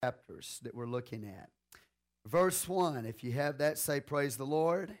chapters that we're looking at. Verse 1, if you have that, say, praise the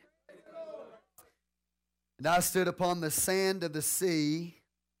Lord. And I stood upon the sand of the sea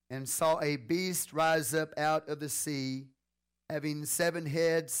and saw a beast rise up out of the sea, having 7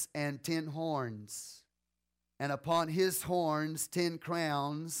 heads and 10 horns, and upon his horns 10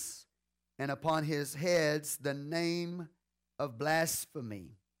 crowns, and upon his heads the name of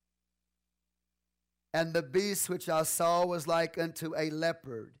blasphemy. And the beast which I saw was like unto a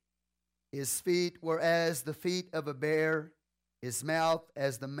leopard. His feet were as the feet of a bear, his mouth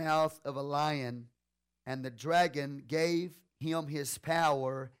as the mouth of a lion. And the dragon gave him his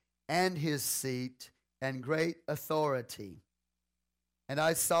power and his seat and great authority. And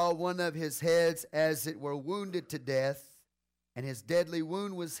I saw one of his heads as it were wounded to death, and his deadly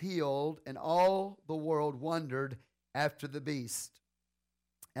wound was healed, and all the world wondered after the beast.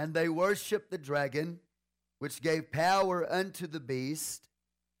 And they worshipped the dragon, which gave power unto the beast.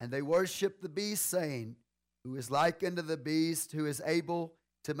 And they worshipped the beast, saying, Who is like unto the beast, who is able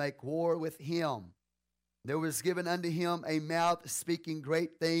to make war with him? There was given unto him a mouth speaking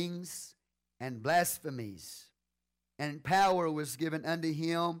great things and blasphemies. And power was given unto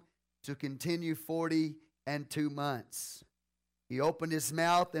him to continue 42 months. He opened his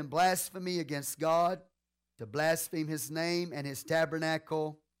mouth in blasphemy against God, to blaspheme his name and his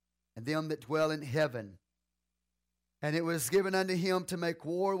tabernacle, and them that dwell in heaven. And it was given unto him to make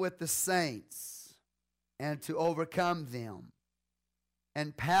war with the saints, and to overcome them.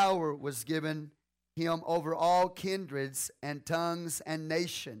 And power was given him over all kindreds and tongues and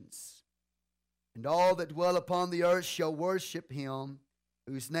nations. And all that dwell upon the earth shall worship him,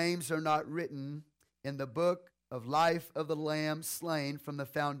 whose names are not written in the book of life of the Lamb slain from the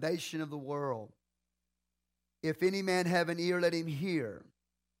foundation of the world. If any man have an ear, let him hear.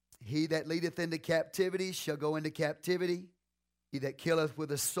 He that leadeth into captivity shall go into captivity. He that killeth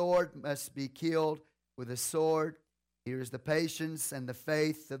with a sword must be killed with a sword. Here is the patience and the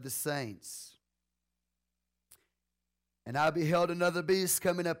faith of the saints. And I beheld another beast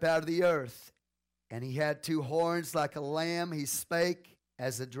coming up out of the earth, and he had 2 horns like a lamb. He spake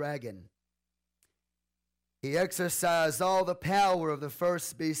as a dragon. He exercised all the power of the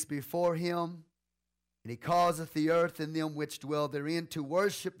first beast before him, and he causeth the earth and them which dwell therein to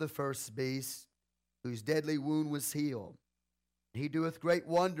worship the first beast, whose deadly wound was healed. He doeth great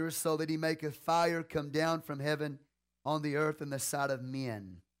wonders, so that he maketh fire come down from heaven on the earth in the sight of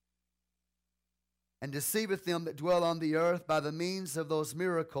men, and deceiveth them that dwell on the earth by the means of those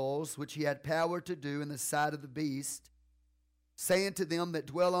miracles which he had power to do in the sight of the beast, saying to them that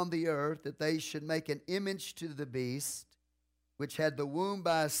dwell on the earth that they should make an image to the beast, which had the wound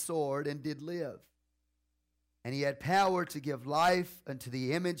by a sword and did live. And he had power to give life unto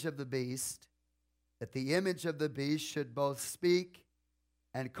the image of the beast, that the image of the beast should both speak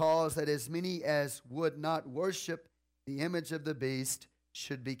and cause that as many as would not worship the image of the beast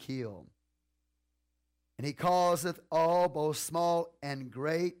should be killed. And he causeth all, both small and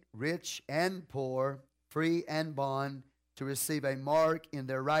great, rich and poor, free and bond, to receive a mark in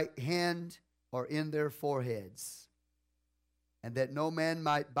their right hand or in their foreheads, and that no man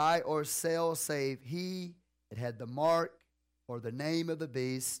might buy or sell save he that had the mark or the name of the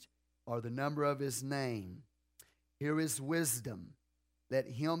beast or the number of his name. Here is wisdom. Let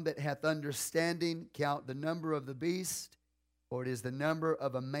him that hath understanding count the number of the beast, for it is the number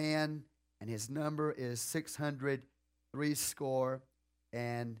of a man, and his number is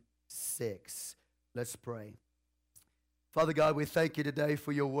 666. Let's pray. Father God, we thank you today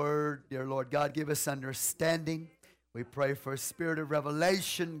for your word. Dear Lord God, give us understanding. We pray for a spirit of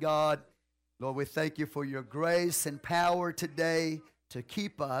revelation, God. Lord, we thank you for your grace and power today to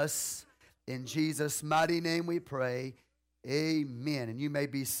keep us. In Jesus' mighty name we pray. Amen. And you may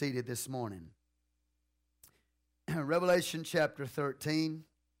be seated this morning. Revelation chapter 13.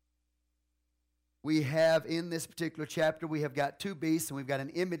 We have in this particular chapter, we have got 2 beasts, and we've got an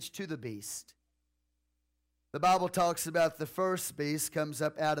image to the beast. The Bible talks about the first beast comes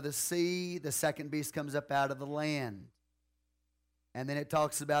up out of the sea. The second beast comes up out of the land. And then it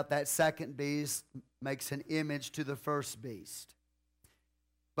talks about that second beast makes an image to the first beast.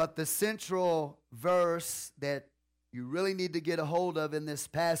 But the central verse that you really need to get a hold of in this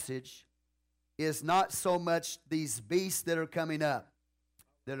passage is not so much these beasts that are coming up,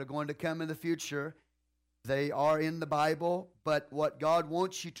 that are going to come in the future. They are in the Bible, but what God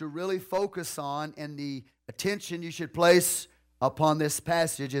wants you to really focus on and the attention you should place upon this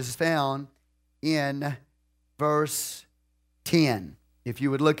passage is found in verse 10. If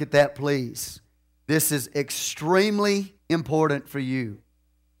you would look at that, please. This is extremely important for you.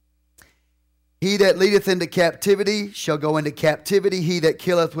 He that leadeth into captivity shall go into captivity. He that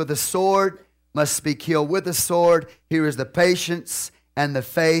killeth with a sword must be killed with a sword. Here is the patience and the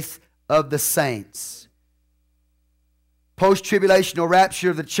faith of the saints. Post-tribulational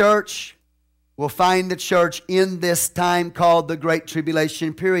rapture of the church will find the church in this time called the Great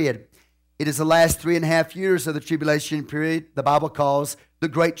Tribulation period. It is the last 3.5 years of the tribulation period the Bible calls the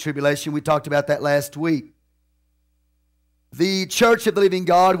Great Tribulation. We talked about that last week. The church of the living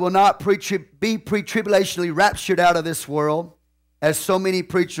God will not be pre-tribulationally raptured out of this world, as so many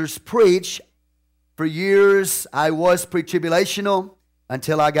preachers preach. For years, I was pre-tribulational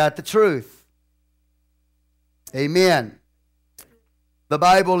until I got the truth. Amen. The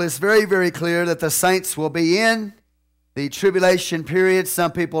Bible is very, very clear that the saints will be in the tribulation period.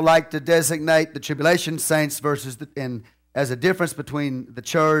 Some people like to designate the tribulation saints as a difference between the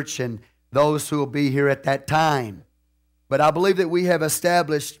church and those who will be here at that time. But I believe that we have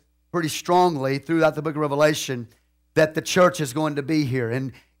established pretty strongly throughout the book of Revelation that the church is going to be here.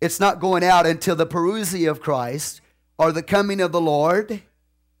 And it's not going out until the parousia of Christ or the coming of the Lord,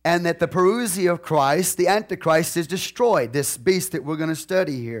 and that the parousia of Christ, the Antichrist, is destroyed, this beast that we're going to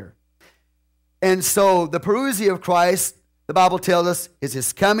study here. And so the parousia of Christ, the Bible tells us, is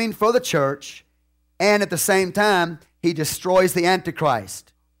his coming for the church, and at the same time, he destroys the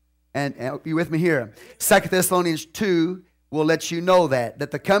Antichrist. And you with me here? 2 Thessalonians 2 will let you know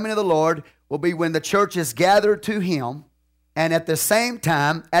that the coming of the Lord will be when the church is gathered to him, and at the same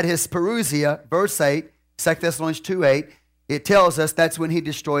time, at his parousia, verse 8, 2 Thessalonians 2:8, it tells us that's when he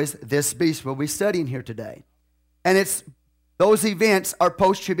destroys this beast we'll be studying here today. And those events are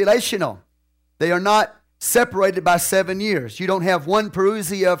post-tribulational. They are not separated by 7 years. You don't have one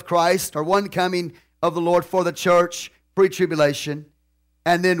parousia of Christ or one coming of the Lord for the church pre-tribulation,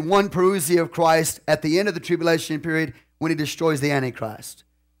 and then one parousia of Christ at the end of the tribulation period when he destroys the Antichrist.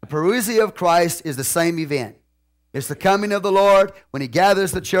 The parousia of Christ is the same event. It's the coming of the Lord when he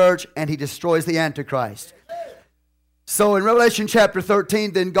gathers the church and he destroys the Antichrist. So in Revelation chapter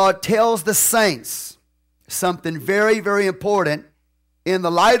 13, then God tells the saints something very, very important in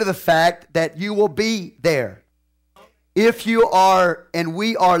the light of the fact that you will be there. If you are, and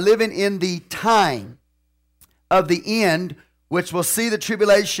we are living in the time of the end, which will see the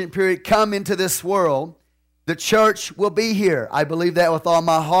tribulation period come into this world, the church will be here. I believe that with all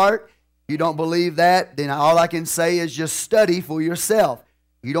my heart. If you don't believe that, then all I can say is just study for yourself.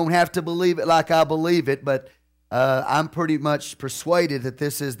 You don't have to believe it like I believe it, but I'm pretty much persuaded that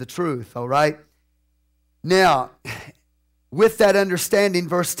this is the truth, all right? Now, with that understanding,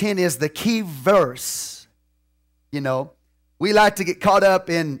 verse 10 is the key verse. You know, we like to get caught up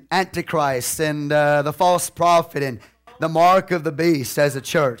in Antichrist and the false prophet and the mark of the beast as a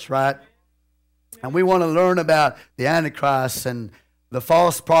church, right? And we want to learn about the Antichrist and the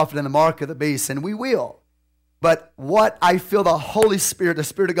false prophet and the mark of the beast, and we will. But what I feel the Holy Spirit, the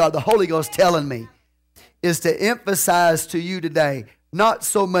Spirit of God, the Holy Ghost telling me is to emphasize to you today, not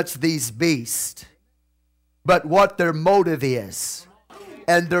so much these beasts, but what their motive is.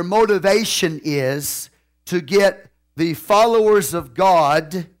 And their motivation is to get the followers of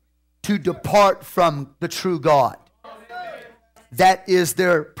God to depart from the true God. That is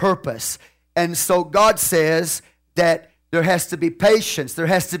their purpose. And so God says that there has to be patience. There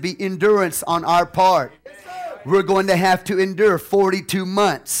has to be endurance on our part. We're going to have to endure 42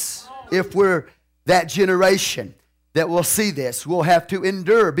 months if we're that generation that will see this. We'll have to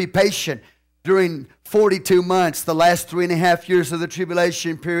endure, be patient during 42 months, the last 3.5 years of the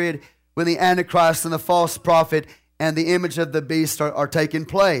tribulation period, when the Antichrist and the false prophet and the image of the beast are taking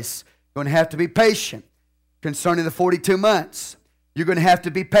place. You're going to have to be patient concerning the 42 months. You're going to have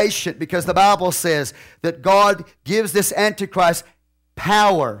to be patient because the Bible says that God gives this Antichrist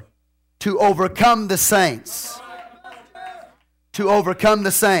power to overcome the saints. To overcome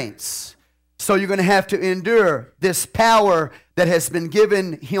the saints. So you're going to have to endure this power that has been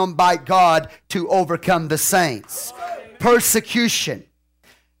given him by God to overcome the saints. Persecution.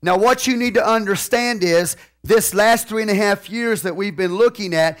 Now what you need to understand is this last 3.5 years that we've been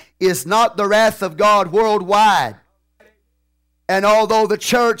looking at is not the wrath of God worldwide. And although the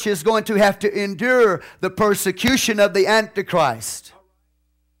church is going to have to endure the persecution of the Antichrist,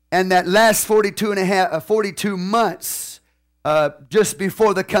 and that last 42 months just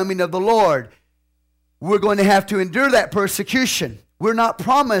before the coming of the Lord, we're going to have to endure that persecution. We're not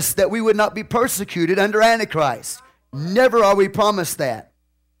promised that we would not be persecuted under Antichrist. Never are we promised that.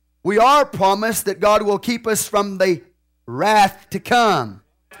 We are promised that God will keep us from the wrath to come.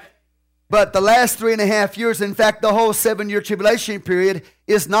 But the last 3.5 years, in fact, the whole 7-year tribulation period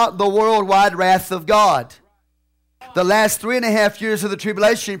is not the worldwide wrath of God. The last 3.5 years of the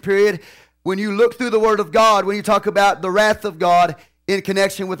tribulation period, when you look through the Word of God, when you talk about the wrath of God in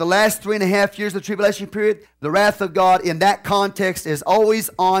connection with the last 3.5 years of the tribulation period, the wrath of God in that context is always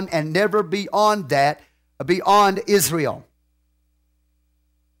on and never beyond that, beyond Israel.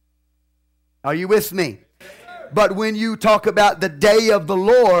 Are you with me? But when you talk about the day of the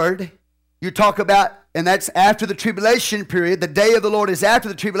Lord, you talk about, and that's after the tribulation period. The day of the Lord is after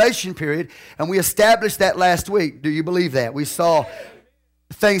the tribulation period, and we established that last week. Do you believe that? We saw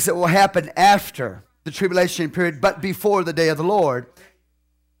things that will happen after the tribulation period, but before the day of the Lord.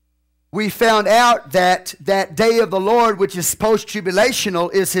 We found out that that day of the Lord, which is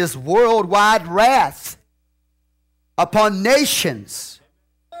post-tribulational, is his worldwide wrath upon nations.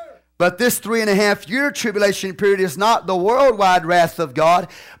 But this 3.5 year tribulation period is not the worldwide wrath of God,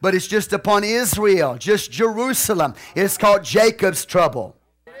 but it's just upon Israel, just Jerusalem. It's called Jacob's trouble.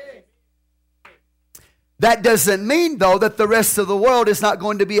 That doesn't mean, though, that the rest of the world is not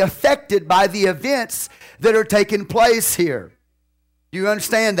going to be affected by the events that are taking place here. Do you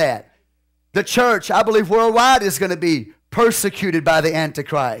understand that? The church, I believe, worldwide is going to be persecuted by the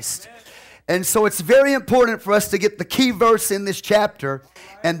Antichrist. And so it's very important for us to get the key verse in this chapter,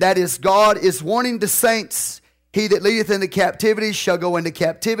 and that is God is warning the saints, he that leadeth into captivity shall go into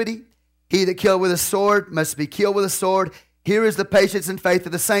captivity. He that killeth with a sword must be killed with a sword. Here is the patience and faith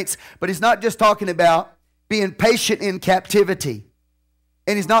of the saints. But he's not just talking about being patient in captivity.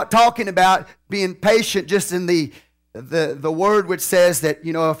 And he's not talking about being patient just in the word which says that,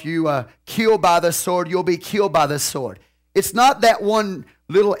 you know, if you kill by the sword, you'll be killed by the sword. It's not that one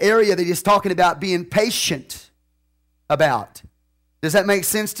little area that he's talking about being patient about. Does that make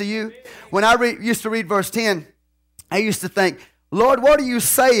sense to you? When I used to read verse 10, I used to think, Lord, what are you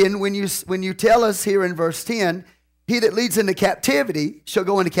saying when you tell us here in verse 10, he that leads into captivity shall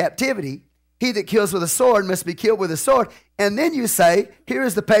go into captivity. He that kills with a sword must be killed with a sword. And then you say, here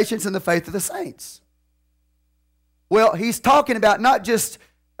is the patience and the faith of the saints. Well, he's talking about not just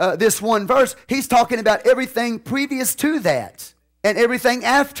this one verse. He's talking about everything previous to that and everything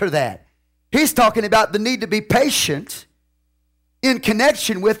after that. He's talking about the need to be patient in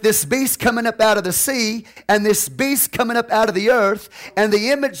connection with this beast coming up out of the sea and this beast coming up out of the earth and the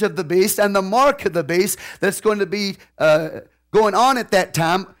image of the beast and the mark of the beast that's going to be going on at that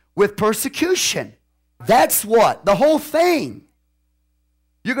time with persecution. That's what, the whole thing.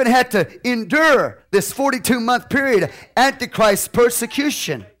 You're going to have to endure this 42-month period of Antichrist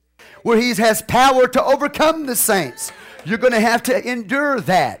persecution where he has power to overcome the saints. You're going to have to endure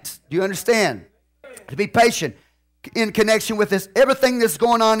that. Do you understand? To be patient in connection with this, everything that's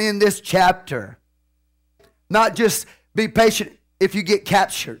going on in this chapter. Not just be patient if you get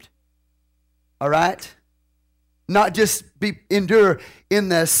captured. All right? Not just endure in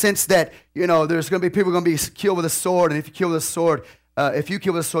the sense that, you know, there's going to be people going to be killed with a sword, and if you kill with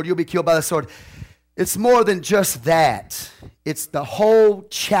a sword, you'll be killed by the sword. It's more than just that. It's the whole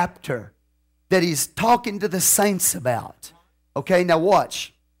chapter that he's talking to the saints about. Okay, now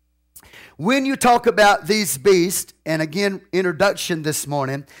watch. When you talk about these beasts, and again, introduction this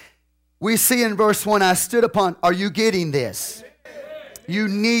morning, we see in verse 1, I stood upon, are you getting this? You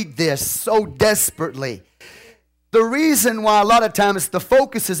need this so desperately. The reason why a lot of times the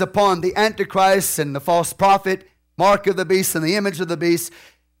focus is upon the Antichrist and the false prophet, mark of the beast and the image of the beast,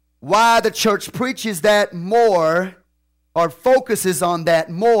 why the church preaches that more or focuses on that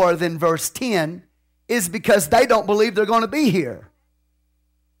more than verse 10 is because they don't believe they're going to be here.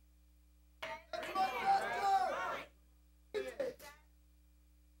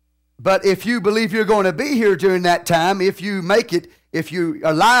 But if you believe you're going to be here during that time, if you make it, if you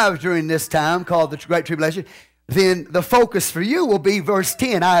are alive during this time called the Great Tribulation, then the focus for you will be verse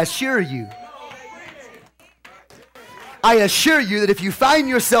 10, I assure you. I assure you that if you find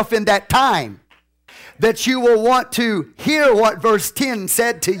yourself in that time, that you will want to hear what verse 10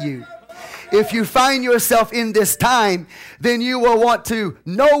 said to you. If you find yourself in this time, then you will want to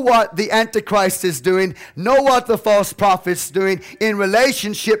know what the Antichrist is doing, know what the false prophet's doing in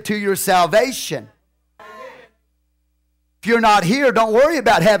relationship to your salvation. If you're not here, don't worry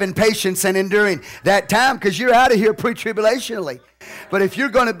about having patience and enduring that time because you're out of here pre-tribulationally. But if you're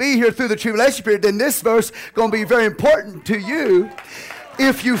going to be here through the tribulation period, then this verse is going to be very important to you.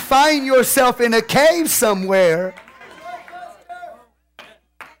 If you find yourself in a cave somewhere,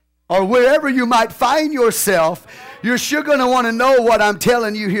 or wherever you might find yourself, you're sure going to want to know what I'm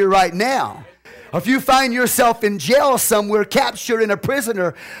telling you here right now. If you find yourself in jail somewhere, captured in a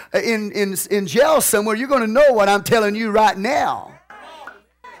prisoner in jail somewhere, you're going to know what I'm telling you right now.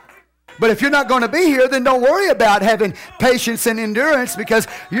 But if you're not going to be here, then don't worry about having patience and endurance because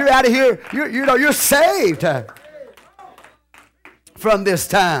you're out of here. You're saved from this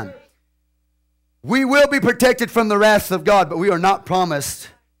time. We will be protected from the wrath of God, but we are not promised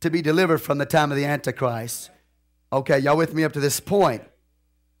to be delivered from the time of the Antichrist. Okay, y'all with me up to this point?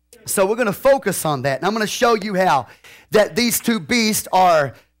 So we're going to focus on that. And I'm going to show you how that these two beasts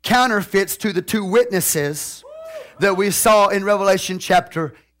are counterfeits to the two witnesses that we saw in Revelation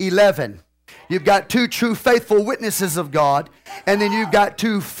chapter 11. You've got two true faithful witnesses of God, and then you've got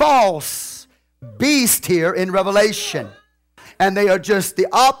two false beasts here in Revelation. And they are just the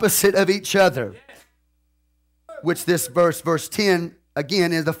opposite of each other. Which this verse 10,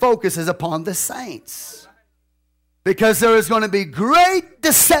 again, is the focus is upon the saints. Because there is going to be great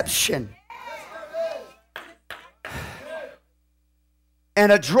deception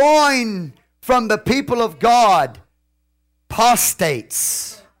and a drawing from the people of God,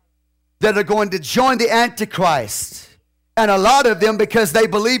 apostates that are going to join the Antichrist. And a lot of them, because they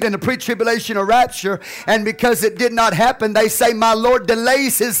believed in the pre-tribulation or rapture, and because it did not happen, they say, my Lord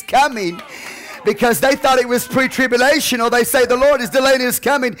delays his coming. Because they thought it was pre-tribulation, or they say the Lord is delaying his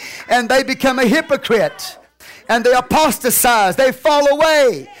coming, and they become a hypocrite. And they apostatize. They fall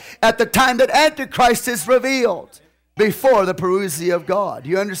away at the time that Antichrist is revealed before the parousia of God.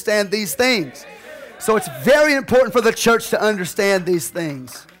 You understand these things? So it's very important for the church to understand these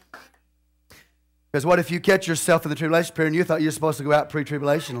things. Because what if you catch yourself in the tribulation period and you thought you were supposed to go out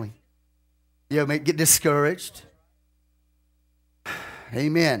pre-tribulationally? You may get discouraged.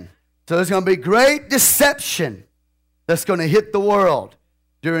 Amen. So there's going to be great deception that's going to hit the world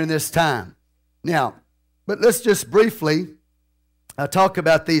during this time. Now, but let's just briefly talk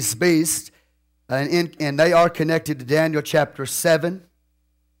about these beasts. And they are connected to Daniel chapter 7.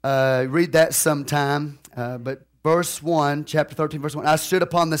 Read that sometime. But verse 1, chapter 13, verse 1. I stood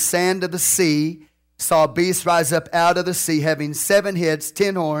upon the sand of the sea, saw a beast rise up out of the sea, having 7 heads,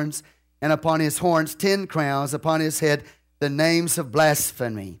 10 horns, and upon his horns 10 crowns, upon his head the names of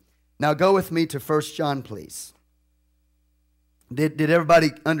blasphemy. Now go with me to 1 John, please. Did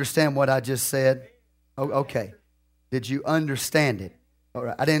everybody understand what I just said? Oh, okay. Did you understand it? All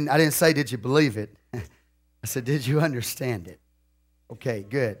right. I didn't say did you believe it. I said did you understand it? Okay,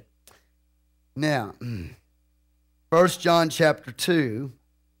 good. Now, 1 John chapter 2.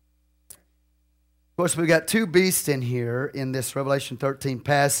 Of course, we've got two beasts in here in this Revelation 13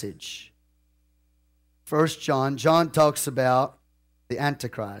 passage. 1 John talks about the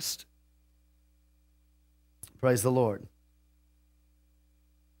Antichrist. Praise the Lord.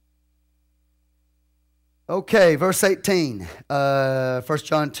 Okay, verse 18. 1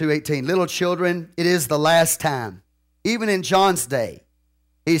 John 2:18. Little children, it is the last time. Even in John's day,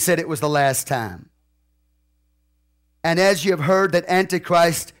 he said it was the last time. And as you have heard that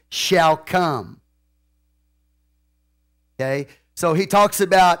Antichrist shall come. Okay, so he talks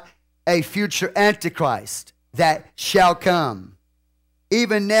about a future Antichrist that shall come.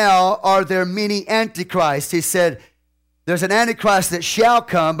 Even now are there many Antichrists. He said there's an Antichrist that shall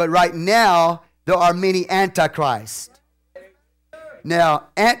come, but right now there are many Antichrists. Now,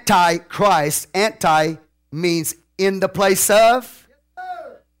 Antichrist, anti means in the place of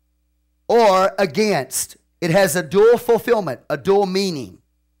or against. It has a dual fulfillment, a dual meaning.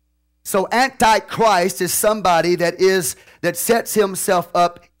 So Antichrist is somebody that sets himself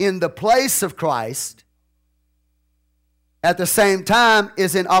up in the place of Christ, at the same time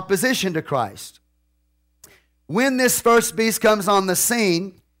is in opposition to Christ. When this first beast comes on the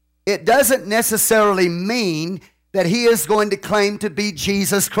scene, it doesn't necessarily mean that he is going to claim to be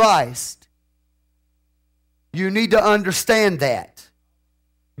Jesus Christ. You need to understand that.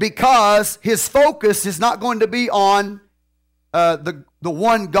 Because his focus is not going to be on the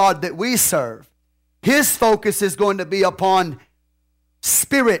one God that we serve. His focus is going to be upon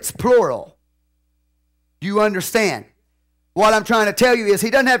spirits, plural. Do you understand? What I'm trying to tell you is he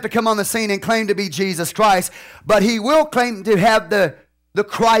doesn't have to come on the scene and claim to be Jesus Christ, but he will claim to have the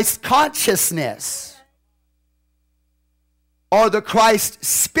Christ consciousness or the Christ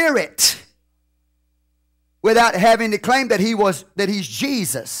spirit without having to claim that he's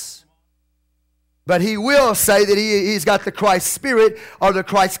Jesus. But he will say that he's got the Christ spirit or the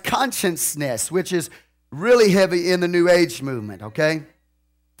Christ consciousness, which is really heavy in the New Age movement, okay?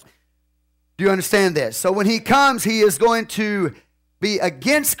 Do you understand this? So when he comes, he is going to be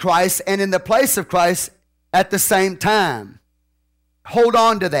against Christ and in the place of Christ at the same time. Hold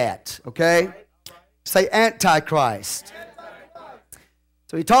on to that, okay? Say Antichrist.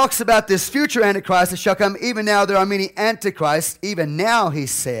 So he talks about this future Antichrist that shall come. Even now there are many Antichrists. Even now, he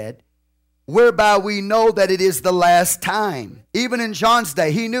said, whereby we know that it is the last time. Even in John's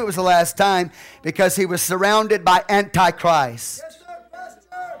day, he knew it was the last time because he was surrounded by Antichrist. Yes, sir,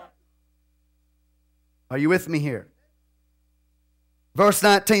 Pastor. Are you with me here? Verse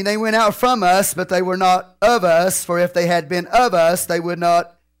 19, they went out from us, but they were not of us. For if they had been of us, they would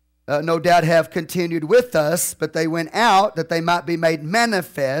not, no doubt, have continued with us. But they went out that they might be made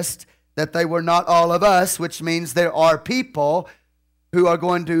manifest that they were not all of us, which means there are people who are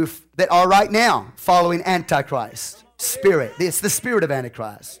that are right now following Antichrist spirit. It's the spirit of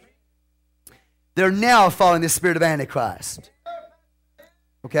Antichrist. They're now following the spirit of Antichrist.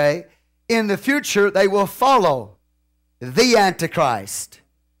 Okay? In the future, they will follow the Antichrist.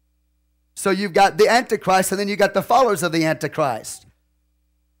 So you've got the Antichrist, and then you've got the followers of the Antichrist.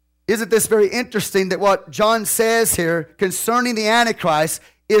 Isn't this very interesting that what John says here concerning the Antichrist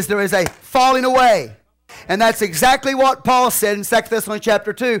is there is a falling away? And that's exactly what Paul said in 2 Thessalonians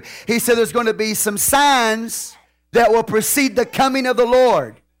chapter 2. He said there's going to be some signs that will precede the coming of the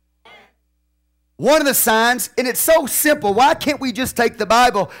Lord. One of the signs, and it's so simple. Why can't we just take the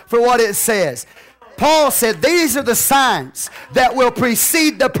Bible for what it says? Paul said these are the signs that will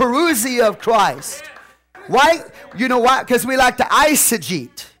precede the parousia of Christ. Why? You know why? Because we like to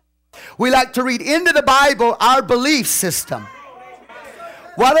eisegete. We like to read into the Bible our belief system.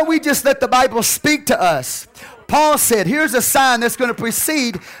 Why don't we just let the Bible speak to us? Paul said, here's a sign that's going to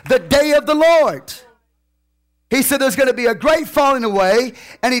precede the day of the Lord. He said there's going to be a great falling away,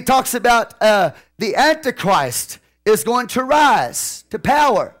 and he talks about the Antichrist is going to rise to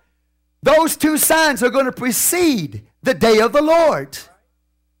power. Those two signs are going to precede the day of the Lord.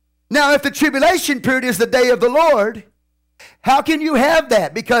 Now, if the tribulation period is the day of the Lord, how can you have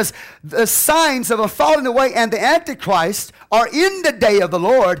that? Because the signs of a falling away and the Antichrist are in the day of the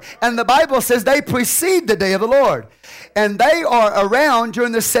Lord, and the Bible says they precede the day of the Lord. And they are around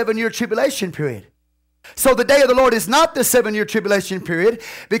during the 7-year tribulation period. So the day of the Lord is not the 7-year tribulation period,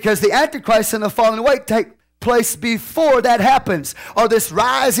 because the Antichrist and the falling away take place before that happens, or this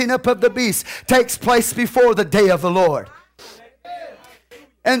rising up of the beast takes place before the day of the Lord.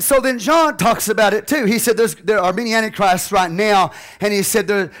 And so then John talks about it too. He said there are many antichrists right now, and he said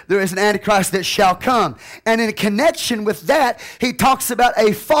there is an antichrist that shall come. And in connection with that, he talks about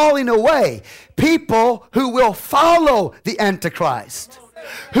a falling away. People who will follow the antichrist,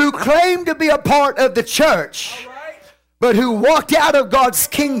 who claim to be a part of the church, but who walked out of God's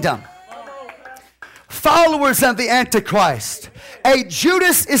kingdom. Followers of the Antichrist. A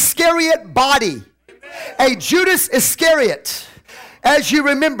Judas Iscariot body. A Judas Iscariot. As you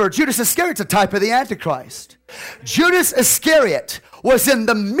remember, Judas Iscariot's a type of the Antichrist. Judas Iscariot was in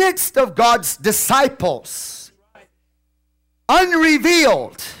the midst of God's disciples.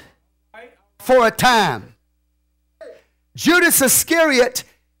 Unrevealed for a time. Judas Iscariot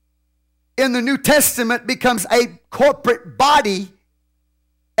in the New Testament becomes a corporate body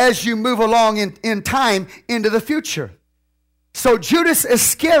as you move along in time into the future. So Judas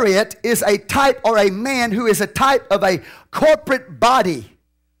Iscariot is a type, or a man who is a type of a corporate body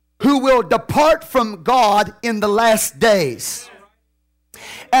who will depart from God in the last days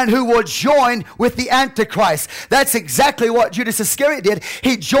and who will join with the Antichrist. That's exactly what Judas Iscariot did.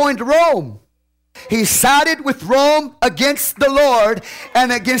 He joined Rome. He sided with Rome against the Lord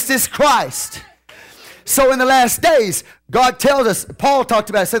and against his Christ. So in the last days, God tells us, Paul talked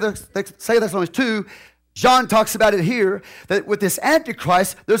about it, 2 Thessalonians 2, John talks about it here, that with this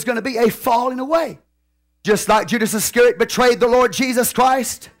Antichrist, there's going to be a falling away. Just like Judas Iscariot betrayed the Lord Jesus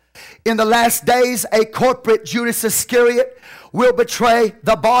Christ, in the last days, a corporate Judas Iscariot will betray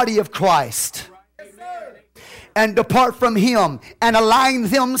the body of Christ and depart from him and align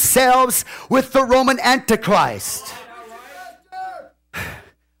themselves with the Roman Antichrist.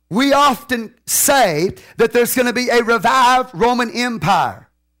 We often say that there's going to be a revived Roman Empire.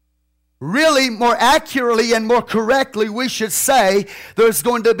 Really, more accurately and more correctly, we should say there's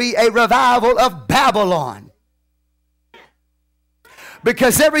going to be a revival of Babylon.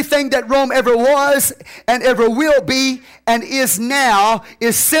 Because everything that Rome ever was and ever will be and is now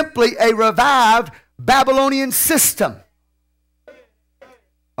is simply a revived Babylonian system.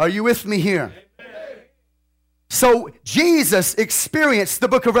 Are you with me here? So Jesus experienced the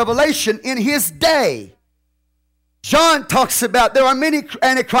book of Revelation in his day. John talks about there are many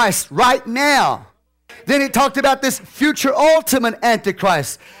antichrists right now. Then he talked about this future ultimate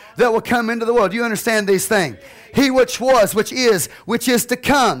antichrist that will come into the world. Do you understand these things? He which was, which is to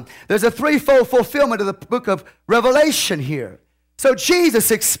come. There's a threefold fulfillment of the book of Revelation here. So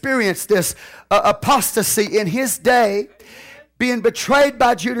Jesus experienced this apostasy in his day, being betrayed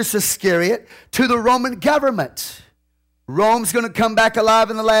by Judas Iscariot to the Roman government. Rome's going to come back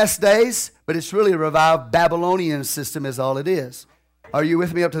alive in the last days, but it's really a revived Babylonian system is all it is. Are you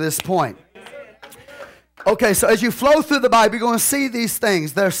with me up to this point? Okay, so as you flow through the Bible, you're going to see these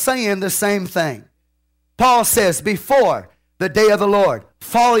things. They're saying the same thing. Paul says, before the day of the Lord,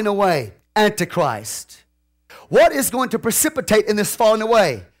 falling away, Antichrist. What is going to precipitate in this falling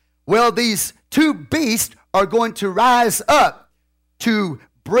away? Well, these two beasts are going to rise up to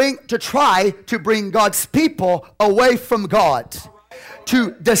try to bring God's people away from God,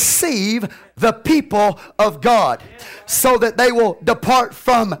 to deceive the people of God so that they will depart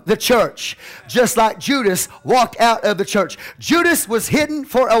from the church, just like Judas walked out of the church. Judas was hidden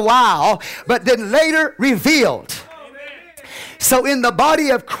for a while, but then later revealed. So in the body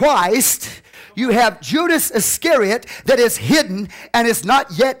of Christ, you have Judas Iscariot that is hidden and is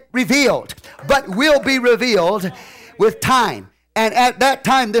not yet revealed, but will be revealed with time. And at that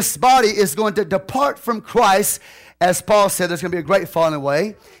time, this body is going to depart from Christ. As Paul said, there's going to be a great falling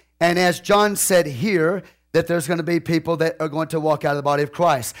away. And as John said here, that there's going to be people that are going to walk out of the body of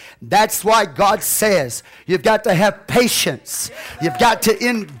Christ. That's why God says you've got to have patience. You've got to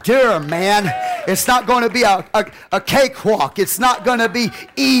endure, man. It's not going to be a cakewalk. It's not going to be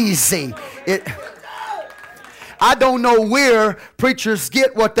easy. I don't know where preachers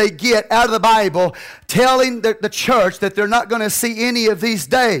get what they get out of the Bible, telling the church that they're not going to see any of these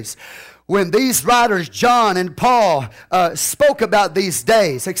days. When these writers, John and Paul, spoke about these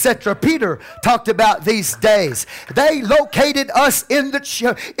days, etc., Peter talked about these days. They located us in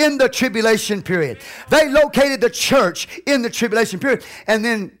the tribulation period. They located the church in the tribulation period. And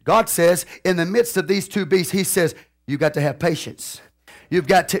then God says, in the midst of these two beasts, he says, you've got to have patience. You've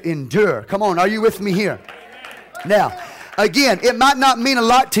got to endure. Come on, are you with me here? Now, again, it might not mean a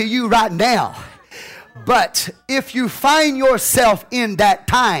lot to you right now, but if you find yourself in that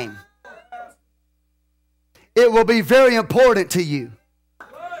time, it will be very important to you.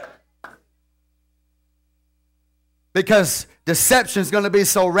 Because deception is going to be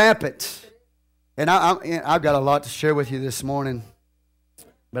so rampant. And I've got a lot to share with you this morning.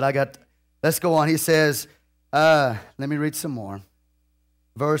 But let's go on. He says, let me read some more.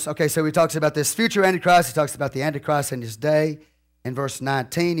 Okay, so he talks about this future Antichrist. He talks about the Antichrist in his day. In verse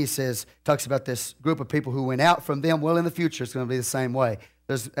 19, he talks about this group of people who went out from them. Well, in the future, it's going to be the same way.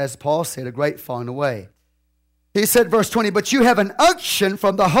 There's, as Paul said, a great falling away. He said, verse 20, but you have an unction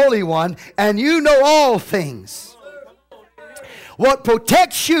from the Holy One, and you know all things. What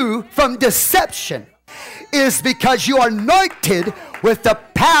protects you from deception is because you are anointed with the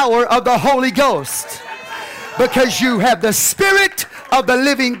power of the Holy Ghost. Because you have the Spirit of the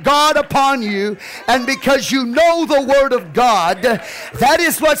living God upon you, and because you know the Word of God, that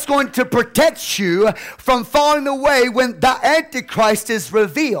is what's going to protect you from falling away when the Antichrist is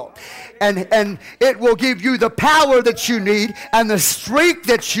revealed. And it will give you the power that you need and the strength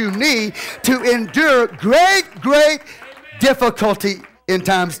that you need to endure great difficulty in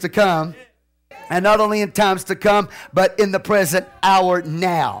times to come. And not only in times to come, but in the present hour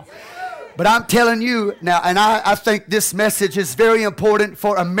now. But I'm telling you now, and I think this message is very important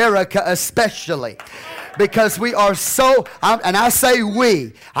for America especially. Because we are and I say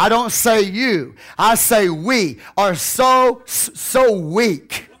we, I don't say you, I say we are so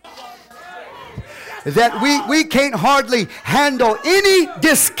weak that we can't hardly handle any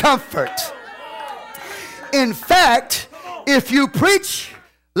discomfort. In fact, if you preach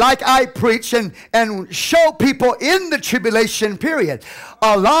like I preach and show people in the tribulation period,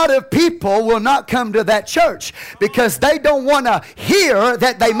 a lot of people will not come to that church because they don't want to hear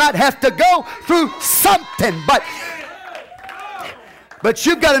that they might have to go through something. But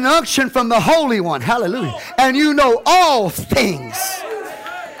you've got an unction from the Holy One. Hallelujah. And you know all things.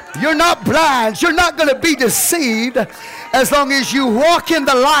 You're not blind. You're not going to be deceived as long as you walk in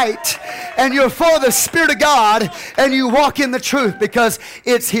the light and you're full of the Spirit of God and you walk in the truth, because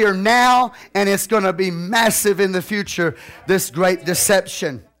it's here now and it's going to be massive in the future, this great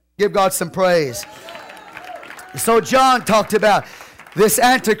deception. Give God some praise. So John talked about this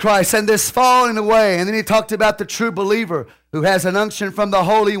Antichrist and this falling away, and then he talked about the true believer who has an unction from the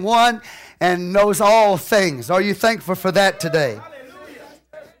Holy One and knows all things. Are you thankful for that today?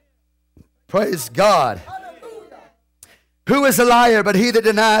 Praise God. Who is a liar but he that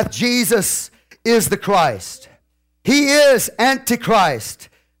denieth Jesus is the Christ? He is Antichrist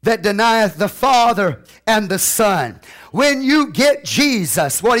that denieth the Father and the Son. When you get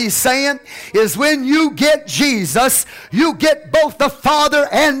Jesus, what he's saying is when you get Jesus, you get both the Father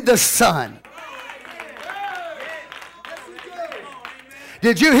and the Son.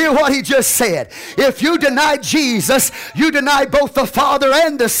 Did you hear what he just said? If you deny Jesus, you deny both the Father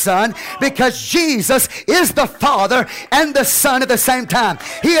and the Son, because Jesus is the Father and the Son at the same time.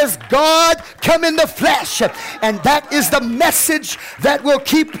 He is God come in the flesh, and that is the message that will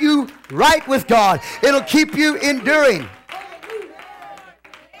keep you right with God. It'll keep you enduring.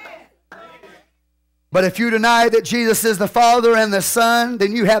 But if you deny that Jesus is the Father and the Son,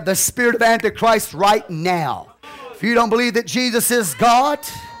 then you have the spirit of Antichrist right now. If you don't believe that Jesus is God,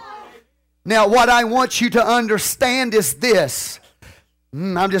 now what I want you to understand is this.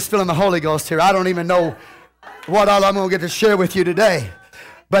 I'm just feeling the Holy Ghost here. I don't even know what all I'm going to get to share with you today.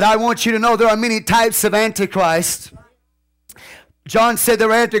 But I want you to know there are many types of Antichrist. John said there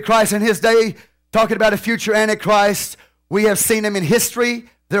were Antichrists in his day, talking about a future Antichrist. We have seen them in history.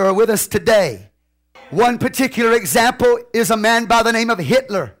 They are with us today. One particular example is a man by the name of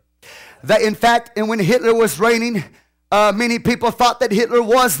Hitler. That in fact, and when Hitler was reigning, many people thought that Hitler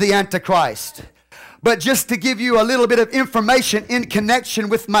was the Antichrist. But just to give you a little bit of information in connection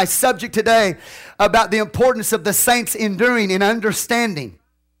with my subject today about the importance of the saints enduring and understanding,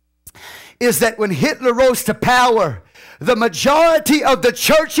 is that when Hitler rose to power, the majority of the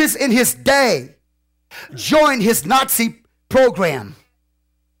churches in his day joined his Nazi program.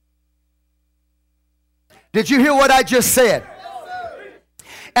 Did you hear what I just said?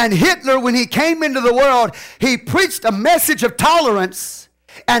 And Hitler, when he came into the world, he preached a message of tolerance,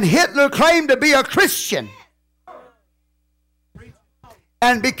 and Hitler claimed to be a Christian.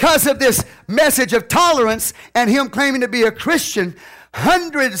 And because of this message of tolerance and him claiming to be a Christian,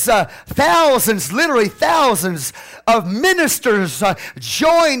 hundreds, thousands, literally thousands of ministers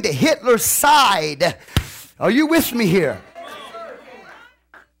joined Hitler's side. Are you with me here?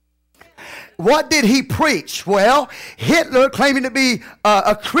 What did he preach? Well, Hitler, claiming to be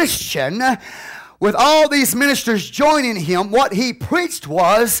a Christian, with all these ministers joining him, what he preached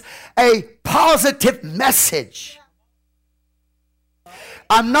was a positive message.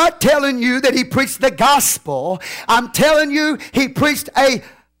 I'm not telling you that he preached the gospel. I'm telling you he preached a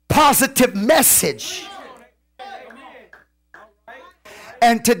positive message.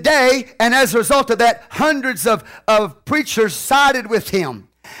 And today, and as a result of that, hundreds of preachers sided with him.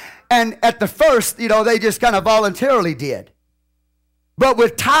 And at the first, they just kind of voluntarily did. But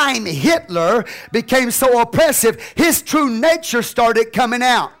with time, Hitler became so oppressive, his true nature started coming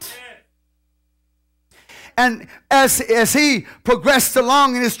out. And as he progressed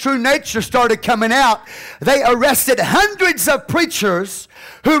along and his true nature started coming out, they arrested hundreds of preachers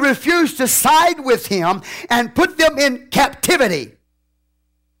who refused to side with him and put them in captivity.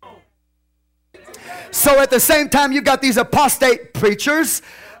 So at the same time, you've got these apostate preachers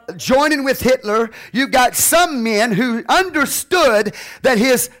joining with Hitler. You've got some men who understood that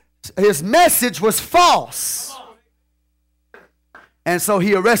his message was false. And so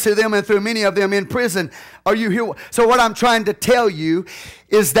he arrested them and threw many of them in prison. Are you here? So what I'm trying to tell you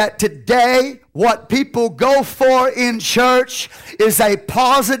is that today, what people go for in church is a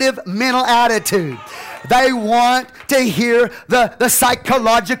positive mental attitude. They want to hear the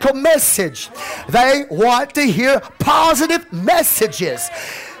psychological message. They want to hear positive messages.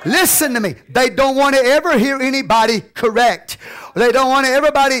 Listen to me. They don't want to ever hear anybody correct. They don't want to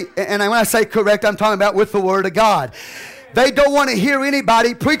everybody, and when I say correct, I'm talking about with the Word of God. They don't want to hear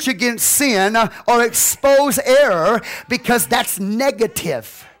anybody preach against sin or expose error because that's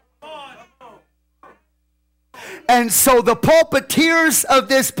negative. And so the pulpiteers of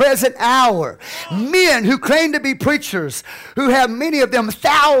this present hour, men who claim to be preachers, who have many of them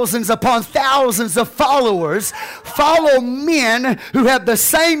thousands upon thousands of followers, follow men who have the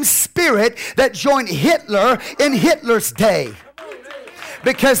same spirit that joined Hitler in Hitler's day.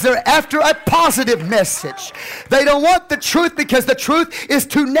 Because they're after a positive message. They don't want the truth because the truth is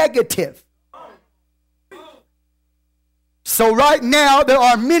too negative. So right now there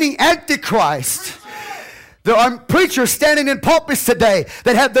are many antichrists. There are preachers standing in pulpits today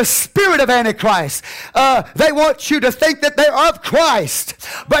that have the spirit of Antichrist. They want you to think that they're of Christ,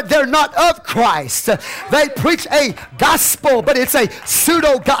 but they're not of Christ. They preach a gospel, but it's a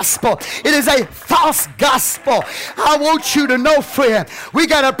pseudo-gospel. It is a false gospel. I want you to know, friend, we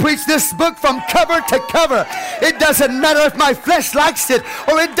got to preach this book from cover to cover. It doesn't matter if my flesh likes it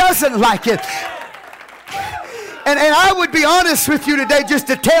or it doesn't like it. And I would be honest with you today just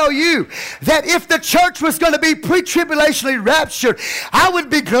to tell you that if the church was going to be pre-tribulationally raptured, I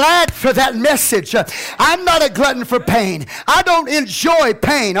would be glad for that message. I'm not a glutton for pain. I don't enjoy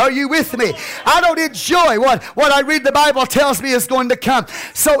pain. Are you with me? I don't enjoy what I read the Bible tells me is going to come.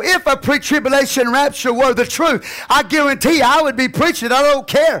 So if a pre-tribulation rapture were the truth, I guarantee you I would be preaching it. I don't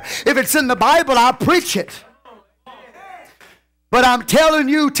care. If it's in the Bible, I'll preach it. But I'm telling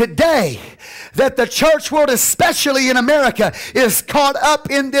you today that the church world, especially in America, is caught up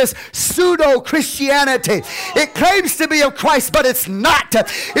in this pseudo-Christianity. It claims to be of Christ, but it's not.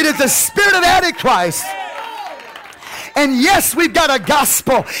 It is the spirit of Antichrist. And yes, we've got a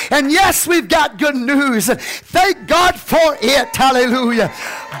gospel. And yes, we've got good news. Thank God for it. Hallelujah.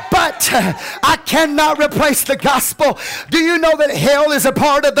 But I cannot replace the gospel. Do you know that hell is a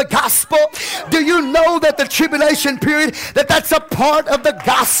part of the gospel? Do you know that the tribulation period, that's a part of the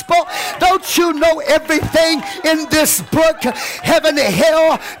gospel? Don't you know everything in this book? Heaven,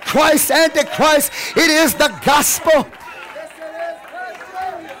 hell, Christ, Antichrist. It is the gospel.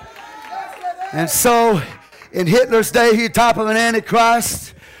 And so, in Hitler's day, he top of an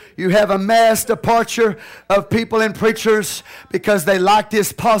Antichrist. You have a mass departure of people and preachers because they liked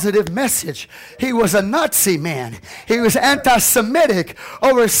his positive message. He was a Nazi man. He was anti-Semitic.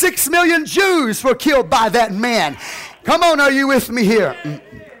 Over 6 million Jews were killed by that man. Come on, are you with me here?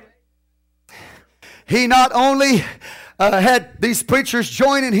 He not only had these preachers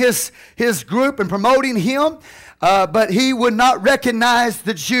joining his group and promoting him, but he would not recognize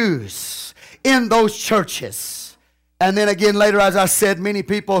the Jews in those churches. And then again later, as I said, many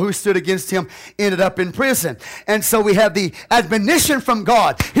people who stood against him ended up in prison. And so we have the admonition from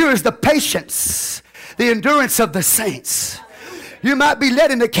God. Here is the patience, the endurance of the saints. You might be led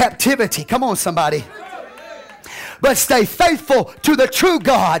into captivity. Come on, somebody. But stay faithful to the true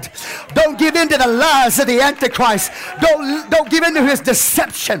God. Don't give in to the lies of the Antichrist. Don't give in to his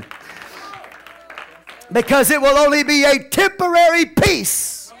deception. Because it will only be a temporary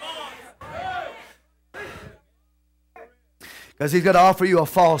peace. Because he's going to offer you a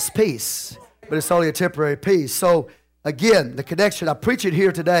false peace. But it's only a temporary peace. So, again, the connection, I preach it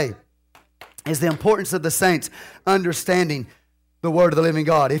here today, is the importance of the saints understanding the word of the living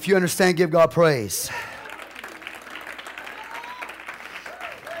God. If you understand, give God praise.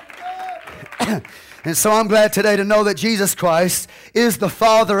 And so I'm glad today to know that Jesus Christ is the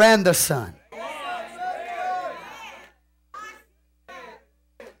Father and the Son.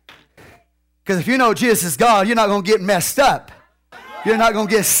 Because if you know Jesus is God, you're not going to get messed up. You're not going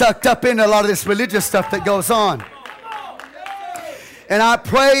to get sucked up into a lot of this religious stuff that goes on. And I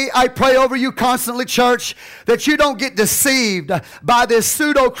pray over you constantly, church, that you don't get deceived by this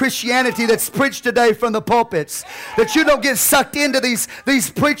pseudo-Christianity that's preached today from the pulpits. That you don't get sucked into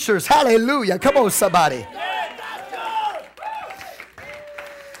these preachers. Hallelujah. Come on, somebody.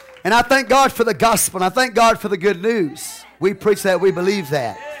 And I thank God for the gospel, and I thank God for the good news. We preach that, we believe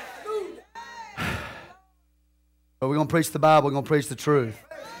that. But we're going to preach the Bible, we're going to preach the truth.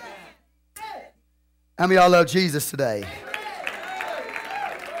 How many of y'all love Jesus today?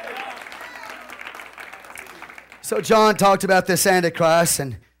 So John talked about this Antichrist,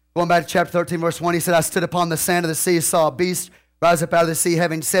 and going back to chapter 13, verse 1, he said, I stood upon the sand of the sea, saw a beast rise up out of the sea,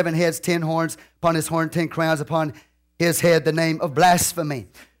 having 7 heads, 10 horns, upon his horn 10 crowns, upon his head the name of blasphemy.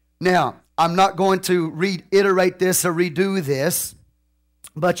 Now, I'm not going to reiterate this or redo this,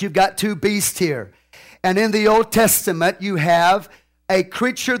 but you've got 2 beasts here. And in the Old Testament, you have a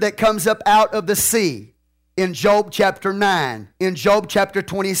creature that comes up out of the sea. In Job chapter 9, in Job chapter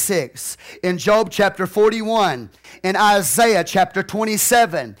 26, in Job chapter 41, in Isaiah chapter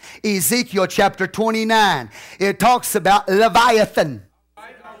 27, Ezekiel chapter 29. It talks about Leviathan.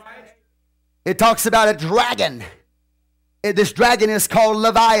 It talks about a dragon. This dragon is called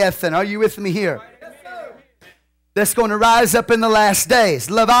Leviathan. Are you with me here? That's going to rise up in the last days.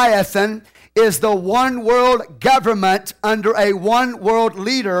 Leviathan is the one world government under a one world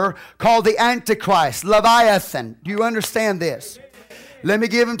leader called the Antichrist. Leviathan. Do you understand this? Let me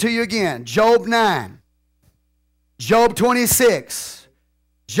give them to you again. Job 9. Job 26.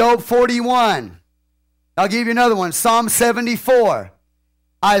 Job 41. I'll give you another one. Psalm 74.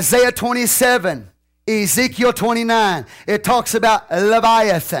 Isaiah 27. Ezekiel 29. It talks about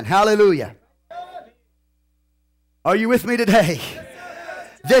Leviathan. Hallelujah. Are you with me today?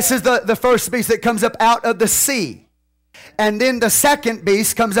 This is the first beast that comes up out of the sea. And then the second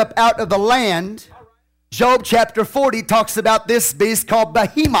beast comes up out of the land. Job chapter 40 talks about this beast called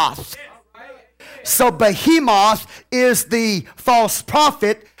Behemoth. So Behemoth is the false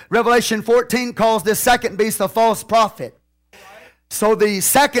prophet. Revelation 14 calls this second beast the false prophet. So the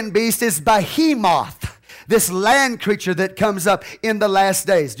second beast is Behemoth, this land creature that comes up in the last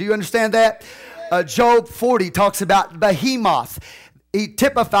days. Do you understand that? Job 40 talks about Behemoth. He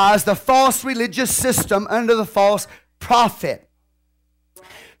typifies the false religious system under the false prophet.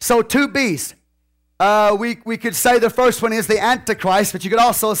 So 2 beasts. We could say the first one is the Antichrist, but you could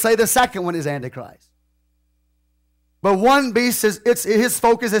also say the second one is Antichrist. But one beast, his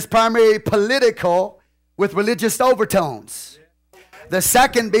focus is primarily political with religious overtones. The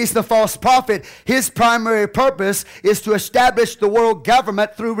second beast, the false prophet, his primary purpose is to establish the world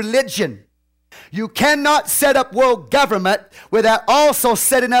government through religion. You cannot set up world government without also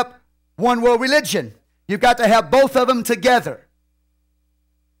setting up one world religion. You've got to have both of them together.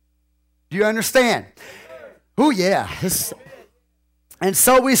 Do you understand? Oh, yeah. And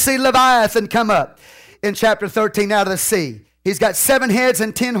so we see Leviathan come up in chapter 13 out of the sea. He's got 7 heads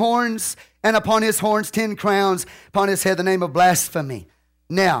and 10 horns, and upon his horns 10 crowns, upon his head the name of blasphemy.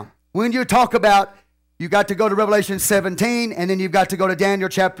 Now, when you talk about, you got to go to Revelation 17, and then you've got to go to Daniel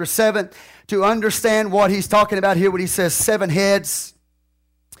chapter 7 to understand what he's talking about here when he says 7 heads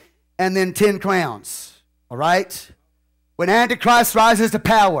and then 10 crowns. All right? When Antichrist rises to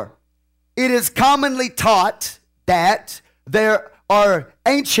power, it is commonly taught that there are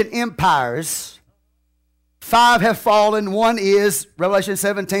ancient empires. 5 have fallen, 1 is, Revelation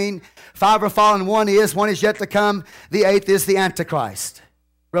 17, 5 are fallen, 1 is yet to come, the 8th is the Antichrist.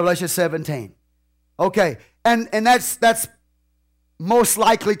 Revelation 17. Okay, and that's most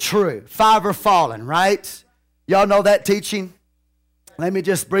likely true. 5 are fallen, right? Y'all know that teaching? Let me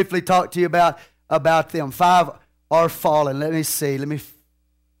just briefly talk to you about them. 5 are fallen. Let me see. Let me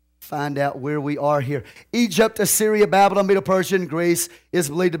find out where we are here. Egypt, Assyria, Babylon, Medo-Persia, and Greece is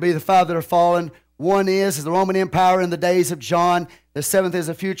believed to be the 5 that are fallen. 1 is the Roman Empire in the days of John. The 7th is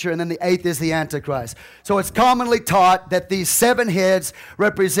the future, and then the 8th is the Antichrist. So it's commonly taught that these 7 heads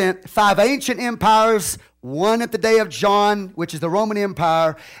represent 5 ancient empires, 1 at the day of John, which is the Roman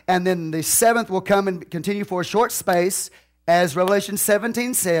Empire, and then the 7th will come and continue for a short space, as Revelation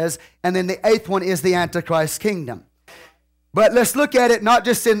 17 says, and then the 8th one is the Antichrist kingdom. But let's look at it not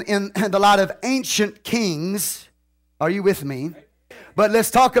just in the light of ancient kings. Are you with me? But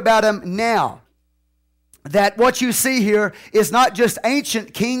let's talk about them now. That what you see here is not just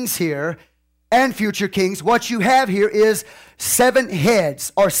ancient kings here and future kings. What you have here is 7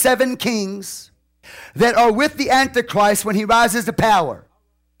 heads or 7 kings that are with the Antichrist when he rises to power.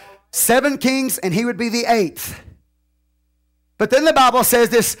 7 kings, and he would be the 8th. But then the Bible says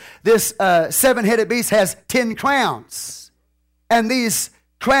this 7-headed beast has 10 crowns. And these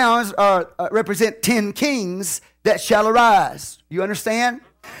crowns represent 10 kings that shall arise. You understand?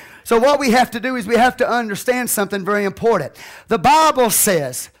 So what we have to do is we have to understand something very important. The Bible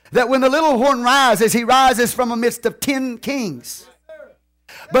says that when the little horn rises, he rises from amidst of 10 kings.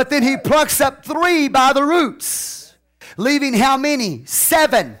 But then he plucks up 3 by the roots, leaving how many?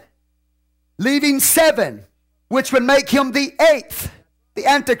 7. Leaving 7, which would make him the 8th, the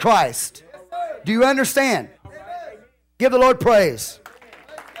Antichrist. Do you understand? Give the Lord praise.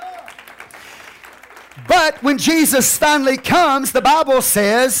 But when Jesus finally comes, the Bible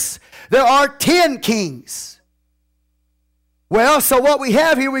says there are 10 kings. Well, so what we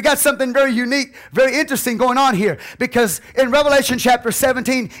have here, we got something very unique, very interesting going on here. Because in Revelation chapter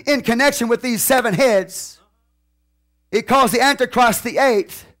 17, in connection with these 7 heads, it calls the Antichrist the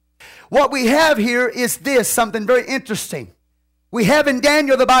 8th. What we have here is this, something very interesting. We have in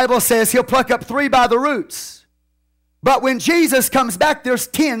Daniel, the Bible says he'll pluck up 3 by the roots. But when Jesus comes back, there's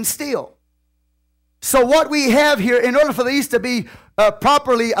 10 still. So what we have here, in order for these to be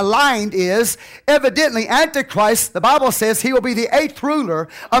properly aligned, is evidently Antichrist, the Bible says he will be the 8th ruler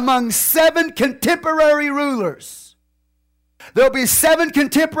among 7 contemporary rulers. There'll be 7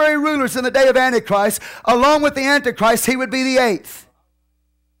 contemporary rulers in the day of Antichrist. Along with the Antichrist, he would be the 8th.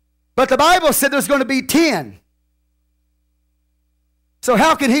 But the Bible said there's going to be 10. So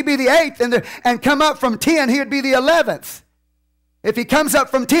how can he be the 8th and come up from 10? He would be the 11th. If he comes up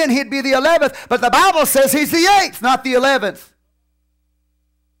from 10, he'd be the 11th. But the Bible says he's the 8th, not the 11th.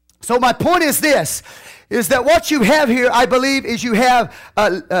 So my point is this, is that what you have here, I believe, is you have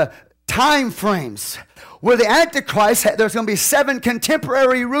time frames where the Antichrist, there's going to be 7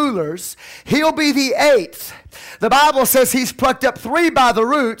 contemporary rulers. He'll be the 8th. The Bible says he's plucked up 3 by the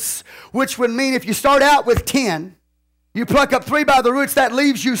roots, which would mean if you start out with 10, you pluck up 3 by the roots, that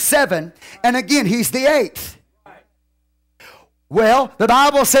leaves you 7. And again, he's the 8th. Well, the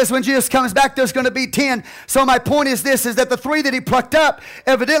Bible says when Jesus comes back, there's going to be 10. So my point is this, is that the 3 that he plucked up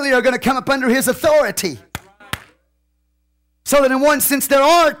evidently are going to come up under his authority. So that in one sense there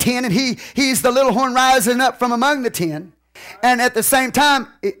are 10, and he's the little horn rising up from among the 10. And at the same time,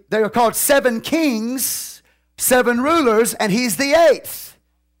 they are called 7 kings, 7 rulers, and he's the 8th.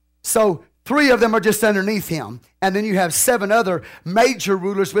 So 3 of them are just underneath him. And then you have 7 other major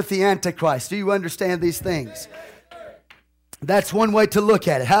rulers with the Antichrist. Do you understand these things? That's one way to look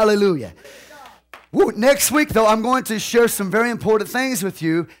at it. Hallelujah. Woo, next week, though, I'm going to share some very important things with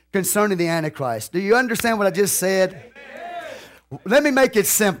you concerning the Antichrist. Do you understand what I just said? Let me make it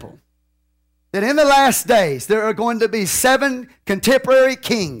simple. That in the last days, there are going to be 7 contemporary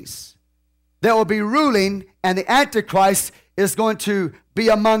kings that will be ruling, and the Antichrist is going to be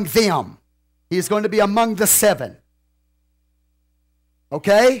among them. He's going to be among the 7.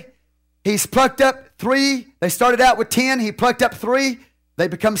 Okay? He's plucked up 3. They started out with 10. He plucked up 3. They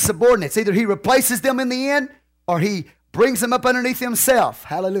become subordinates. Either he replaces them in the end or he brings them up underneath himself.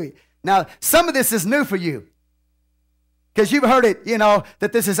 Hallelujah. Now, some of this is new for you because you've heard it,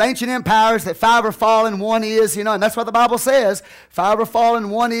 that this is ancient empires, that 5 are fallen, 1 is, and that's what the Bible says. 5 are fallen,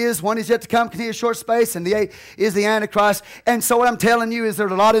 1 is yet to come, continue a short space, and the 8 is the Antichrist. And so what I'm telling you is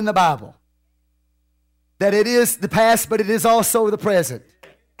there's a lot in the Bible. That it is the past, but it is also the present.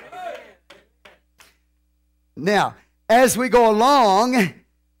 Now, as we go along,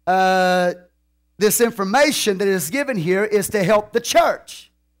 this information that is given here is to help the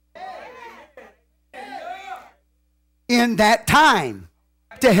church in that time,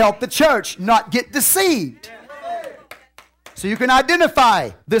 to help the church not get deceived. So you can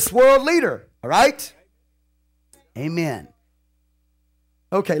identify this world leader, all right? Amen.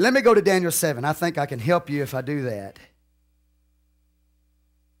 Okay, let me go to Daniel 7. I think I can help you if I do that.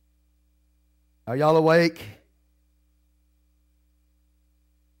 Are y'all awake?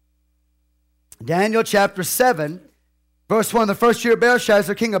 Daniel chapter 7, verse 1. The first year of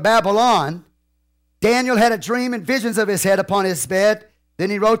Belshazzar, king of Babylon, Daniel had a dream and visions of his head upon his bed. Then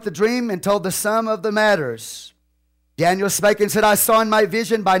he wrote the dream and told the sum of the matters. Daniel spake and said, I saw in my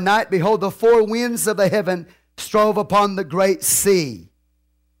vision by night, behold, the 4 winds of the heaven strove upon the great sea.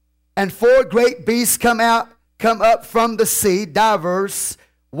 And 4 great beasts come up from the sea, diverse,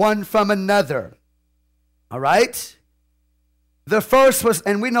 one from another. All right? The first was,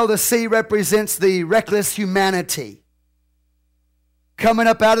 and we know the sea represents the reckless humanity. Coming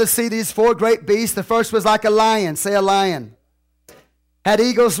up out of the sea, these 4 great beasts. The first was like a lion. Say a lion. Had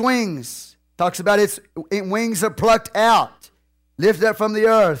eagle's wings. Talks about its wings are plucked out, lifted up from the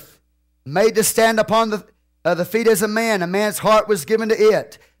earth, made to stand upon the feet as a man. A man's heart was given to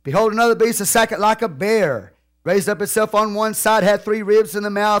it. Behold, another beast, a second like a bear, raised up itself on one side, had 3 ribs in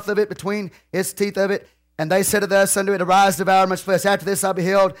the mouth of it, between its teeth of it. And they said thus unto it, arise, devour much flesh. After this I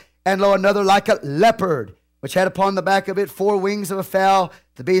beheld, and lo, another like a leopard, which had upon the back of it 4 wings of a fowl.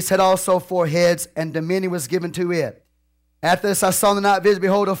 The beast had also 4 heads, and dominion was given to it. After this I saw in the night vision,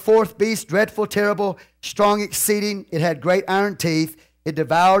 behold, a 4th beast, dreadful, terrible, strong, exceeding. It had great iron teeth. It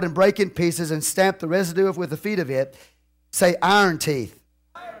devoured and brake in pieces, and stamped the residue with the feet of it. Say, iron teeth.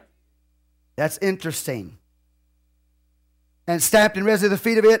 That's interesting. And stamped and residue the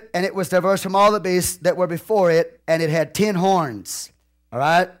feet of it, and it was diverse from all the beasts that were before it, and it had 10 horns. All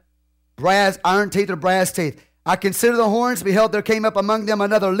right? Brass, iron teeth or brass teeth. I considered the horns, beheld there came up among them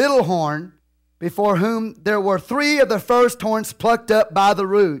another little horn, before whom there were 3 of the first horns plucked up by the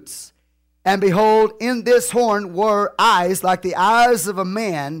roots. And behold, in this horn were eyes like the eyes of a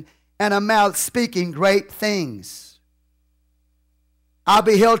man, and a mouth speaking great things. I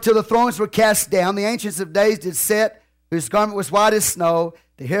beheld till the thrones were cast down. The ancients of days did sit, whose garment was white as snow,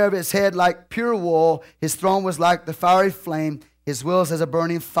 the hair of his head like pure wool. His throne was like the fiery flame, his wheels as a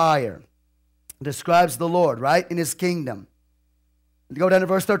burning fire. It describes the Lord, right, in his kingdom. Go down to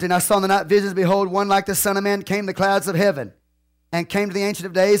verse 13. I saw in the night visions, behold, one like the Son of Man came the clouds of heaven, and came to the Ancient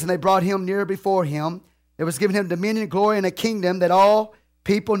of Days, and they brought him near before him. There was given him dominion, glory, and a kingdom, that all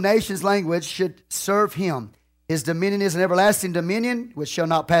people, nations, language should serve him. His dominion is an everlasting dominion, which shall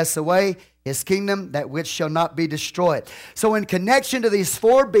not pass away. His kingdom, that which shall not be destroyed. So in connection to these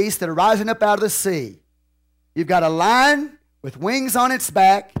 4 beasts that are rising up out of the sea, you've got a lion with wings on its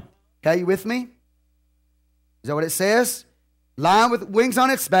back. Okay, you with me? Is that what it says? Lion with wings on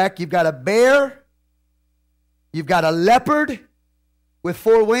its back. You've got a bear. You've got a leopard with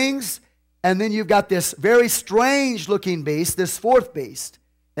 4 wings. And then you've got this very strange looking beast, this 4th beast,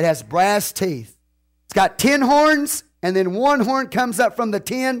 that has brass teeth. It's got 10 horns, and then 1 horn comes up from the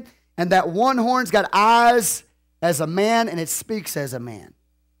 10, and that 1 horn's got eyes as a man, and it speaks as a man.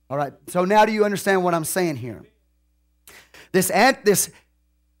 All right, so now do you understand what I'm saying here? This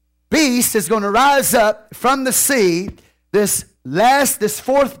beast is going to rise up from the sea. This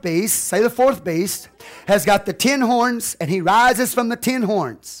 4th beast, say the 4th beast, has got the 10 horns, and he rises from the 10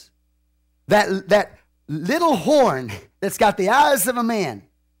 horns. That little horn that's got the eyes of a man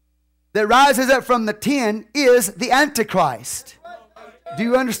that rises up from the 10 is the Antichrist. Do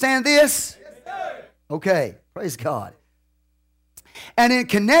you understand this? Okay, praise God. And in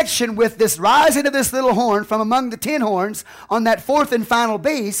connection with this rising of this little horn from among the 10 horns on that 4th and final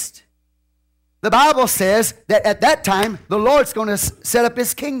beast, the Bible says that at that time, the Lord's going to set up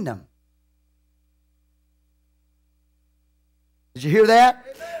his kingdom. Did you hear that?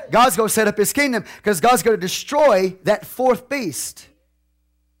 God's going to set up his kingdom because God's going to destroy that 4th beast.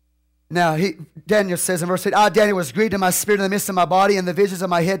 Now, Daniel says in verse 8, Daniel was grieved in my spirit in the midst of my body, and the visions of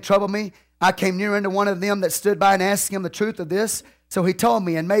my head troubled me. I came near unto one of them that stood by and asked him the truth of this. So he told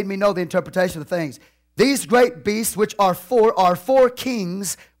me and made me know the interpretation of the things. These great beasts, which are four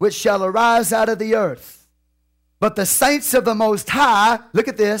kings, which shall arise out of the earth. But the saints of the Most High, look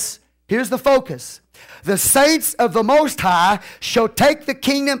at this, here's the focus. The saints of the Most High shall take the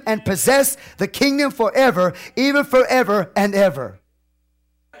kingdom and possess the kingdom forever, even forever and ever.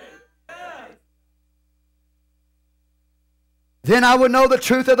 Then I would know the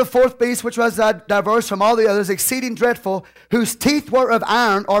truth of the fourth beast, which was diverse from all the others, exceeding dreadful, whose teeth were of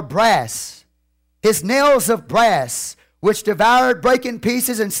iron or brass, his nails of brass, which devoured, brake in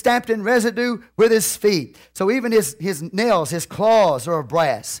pieces, and stamped in residue with his feet. So even his nails, his claws are of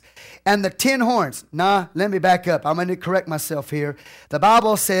brass. And the 10 horns. Let me back up. I'm going to correct myself here. The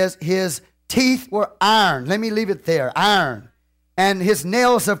Bible says his teeth were iron. Let me leave it there. Iron. And his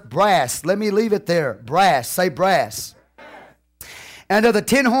nails of brass. Let me leave it there. Brass. Say brass. And of the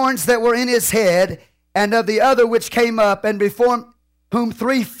 10 horns that were in his head, and of the other which came up, and before whom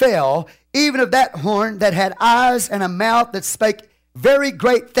 3 fell, even of that horn that had eyes and a mouth that spake very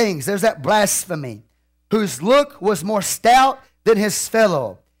great things. There's that blasphemy. Whose look was more stout than his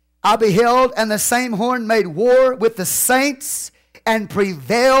fellow. I beheld, and the same horn made war with the saints and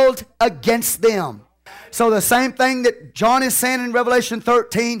prevailed against them. So the same thing that John is saying in Revelation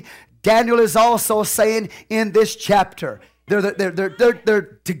 13, Daniel is also saying in this chapter.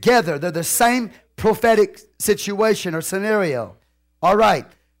 They're together. They're the same prophetic situation or scenario. All right.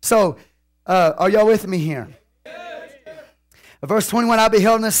 So, are y'all with me here? Verse 21, I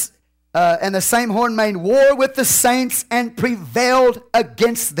beheld this, and the same horn made war with the saints and prevailed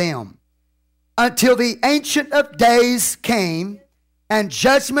against them until the Ancient of Days came, and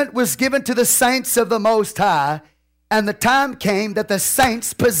judgment was given to the saints of the Most High, and the time came that the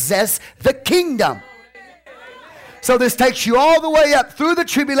saints possess the kingdom. So this takes you all the way up through the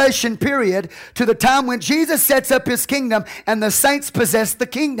tribulation period to the time when Jesus sets up his kingdom and the saints possess the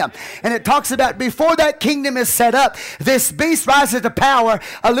kingdom. And it talks about before that kingdom is set up, this beast rises to power.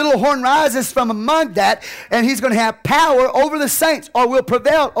 A little horn rises from among that, and he's going to have power over the saints, or will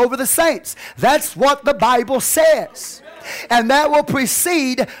prevail over the saints. That's what the Bible says. And that will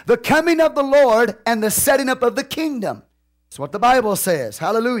precede the coming of the Lord and the setting up of the kingdom. That's what the Bible says.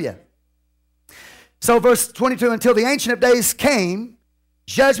 Hallelujah. So verse 22, until the Ancient of Days came,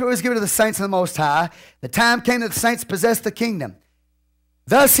 judgment was given to the saints of the Most High. The time came that the saints possessed the kingdom.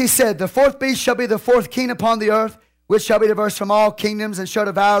 Thus he said, the fourth beast shall be the fourth king upon the earth, which shall be diverse from all kingdoms, and shall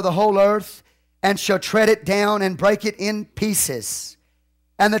devour the whole earth, and shall tread it down and break it in pieces.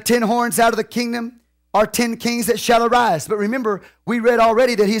 And the 10 horns out of the kingdom are 10 kings that shall arise. But remember, we read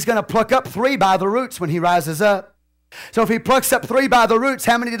already that he's going to pluck up 3 by the roots when he rises up. So if he plucks up 3 by the roots,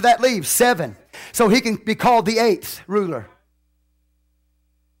 how many did that leave? 7. So he can be called the 8th ruler.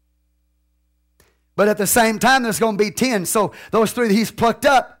 But at the same time, there's going to be 10. So those 3 that he's plucked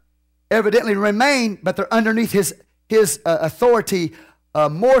up evidently remain, but they're underneath his authority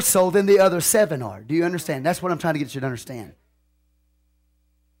more so than the other 7 are. Do you understand? That's what I'm trying to get you to understand.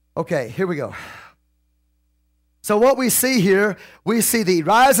 Okay, here we go. So what we see here, we see the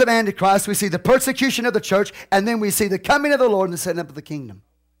rise of Antichrist, we see the persecution of the church, and then we see the coming of the Lord and the setting up of the kingdom.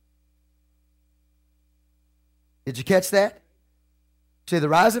 Did you catch that? See the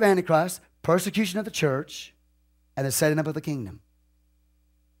rise of Antichrist, persecution of the church, and the setting up of the kingdom.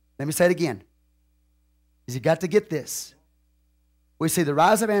 Let me say it again. Because you got to get this. We see the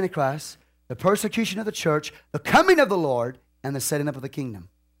rise of Antichrist, the persecution of the church, the coming of the Lord, and the setting up of the kingdom.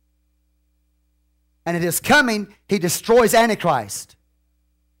 And it is coming, he destroys Antichrist.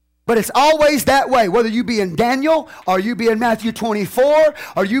 But it's always that way. Whether you be in Daniel, or you be in Matthew 24,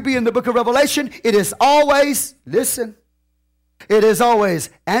 or you be in the book of Revelation, it is always, listen, it is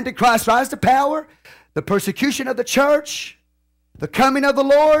always Antichrist rise to power, the persecution of the church, the coming of the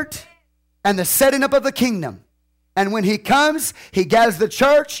Lord, and the setting up of the kingdom. And when he comes, he gathers the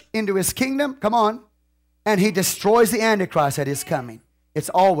church into his kingdom, come on, and he destroys the Antichrist at his coming. It's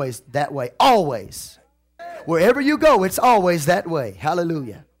always that way. Always. Wherever you go, it's always that way.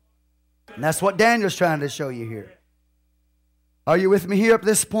 Hallelujah. And that's what Daniel's trying to show you here. Are you with me here up to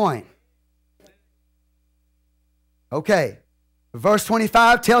this point? Okay. Verse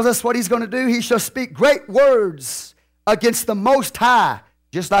 25 tells us what he's going to do. He shall speak great words against the Most High.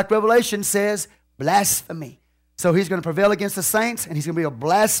 Just like Revelation says, blasphemy. So he's going to prevail against the saints, and he's going to be a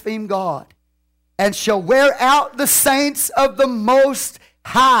blaspheme God. And shall wear out the saints of the Most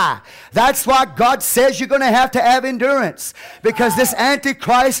High. That's why God says you're going to have endurance. Because this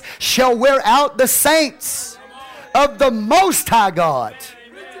Antichrist shall wear out the saints of the Most High God.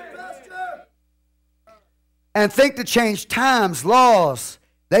 And think to change times, laws,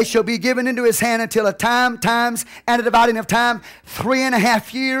 They shall be given into his hand until a times, and a dividing of time,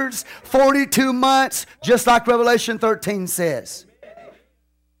 3.5 years, 42 months, just like Revelation 13 says.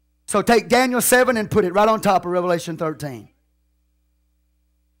 So take Daniel 7 and put it right on top of Revelation 13.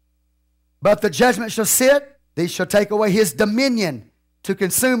 But the judgment shall sit, these shall take away his dominion to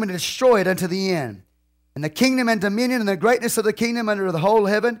consume and destroy it unto the end. And the kingdom and dominion and the greatness of the kingdom under the whole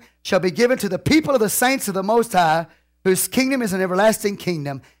heaven shall be given to the people of the saints of the Most High, whose kingdom is an everlasting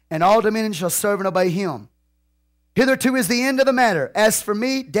kingdom, and all dominion shall serve and obey him. Hitherto is the end of the matter. As for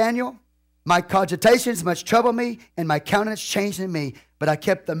me, Daniel, my cogitations much trouble me, and my countenance changed in me, but I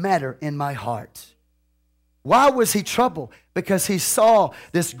kept the matter in my heart. Why was he troubled? Because he saw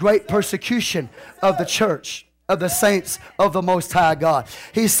this great persecution of the church, of the saints of the Most High God.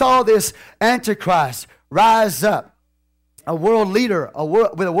 He saw this Antichrist rise up, a world leader,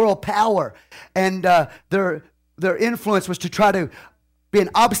 with a world power, and their influence was to try to be an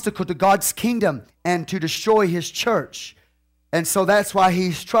obstacle to God's kingdom and to destroy his church. And so that's why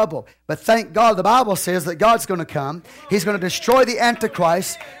he's troubled. But thank God the Bible says that God's going to come. He's going to destroy the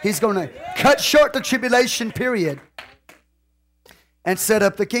Antichrist. He's going to cut short the tribulation period and set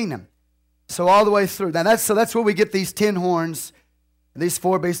up the kingdom. So all the way through. Now that's where we get these 10 horns, these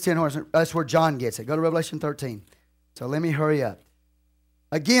 4 beasts, 10 horns. That's where John gets it. Go to Revelation 13. So let me hurry up.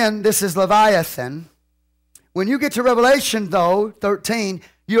 Again, this is Leviathan. When you get to Revelation, though, 13,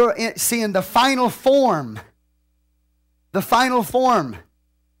 you're seeing the final form. The final form.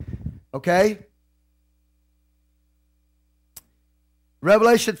 Okay?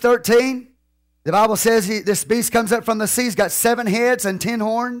 Revelation 13, the Bible says this beast comes up from the sea. He's got 7 heads and 10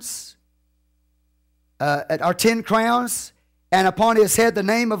 horns, or 10 crowns, and upon his head the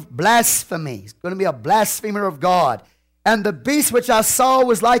name of blasphemy. He's going to be a blasphemer of God. And the beast which I saw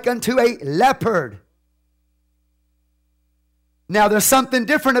was like unto a leopard. Now, there's something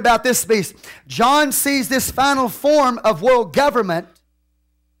different about this beast. John sees this final form of world government,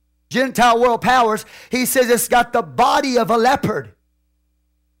 Gentile world powers. He says it's got the body of a leopard.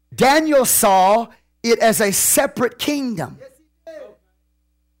 Daniel saw it as a separate kingdom.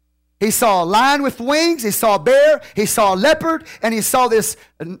 He saw a lion with wings, he saw a bear, he saw a leopard, and he saw this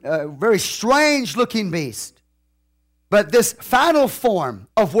very strange looking beast. But this final form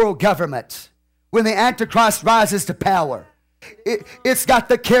of world government, when the Antichrist rises to power, it's got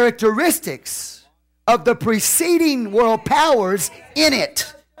the characteristics of the preceding world powers in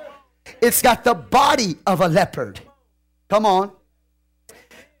it. It's got the body of a leopard. Come on.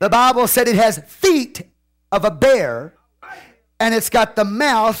 The Bible said it has feet of a bear, and it's got the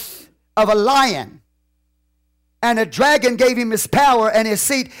mouth of a lion. And a dragon gave him his power and his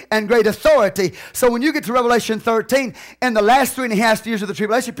seat and great authority. So when you get to Revelation 13, in the last 3.5 years of the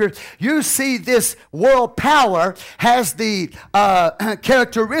tribulation period, you see this world power has the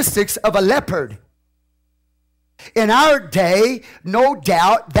characteristics of a leopard. In our day, no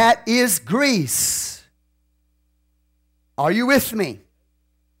doubt, that is Greece. Are you with me?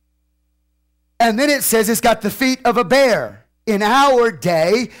 And then it says it's got the feet of a bear. In our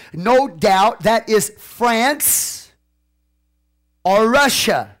day, no doubt, that is France or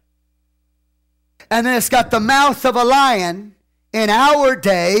Russia. And then it's got the mouth of a lion. In our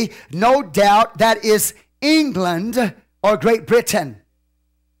day, no doubt, that is England or Great Britain.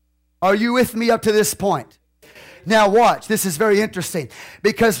 Are you with me up to this point? Now watch, this is very interesting,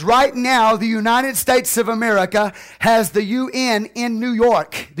 because right now the United States of America has the UN in New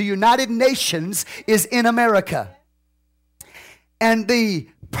York. The United Nations is in America. And the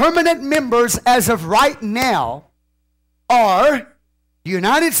permanent members as of right now are the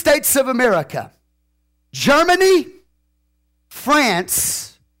United States of America, Germany,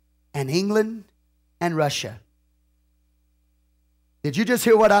 France, and England, and Russia. Did you just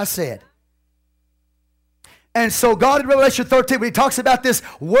hear what I said? And so God in Revelation 13, when he talks about this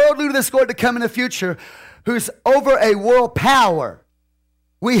world leader that's going to come in the future, who's over a world power,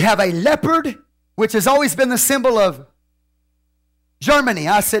 we have a leopard, which has always been the symbol of Germany.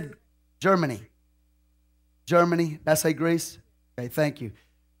 I said Germany. Germany. Did I say Greece? Okay, thank you.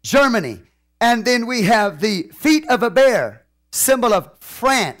 Germany. And then we have the feet of a bear, symbol of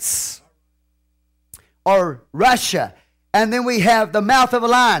France or Russia. And then we have the mouth of a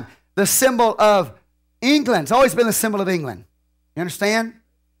lion, the symbol of England. It's always been the symbol of England. You understand?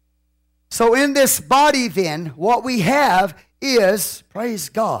 So in this body then, what we have is, praise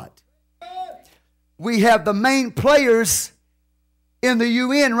God, we have the main players in the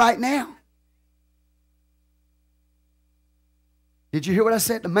UN right now. Did you hear what I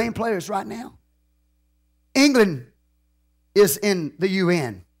said? The main players right now. England is in the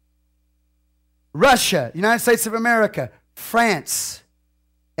UN. Russia, United States of America, France,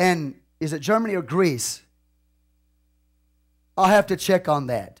 and is it Germany or Greece? I'll have to check on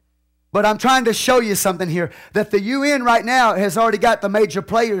that. But I'm trying to show you something here, that the UN right now has already got the major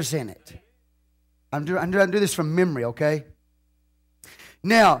players in it. I'm trying to do this from memory, okay?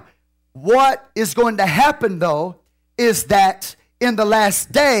 Now, what is going to happen, though, is that in the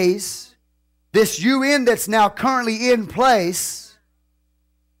last days, this UN that's now currently in place,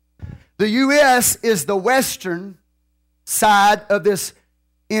 the U.S. is the western side of this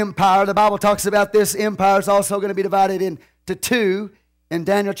empire. The Bible talks about this empire is also going to be divided into two. In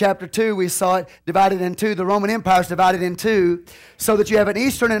Daniel chapter 2, we saw it divided in two. The Roman Empire is divided in two, so that you have an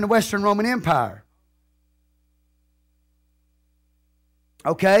Eastern and a Western Roman Empire.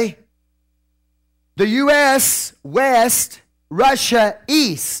 Okay? The U.S. west, Russia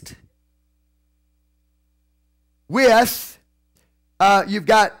east. With, you've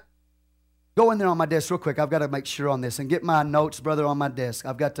got, go in there on my desk real quick. I've got to make sure on this. And get my notes, brother, on my desk.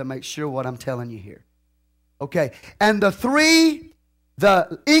 I've got to make sure what I'm telling you here. Okay. And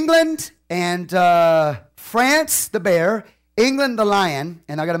the England and France, the bear, England, the lion,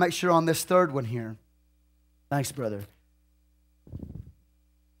 and I got to make sure on this third one here. Thanks, brother.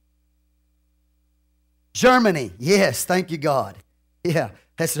 Germany. Yes, thank you, God. Yeah,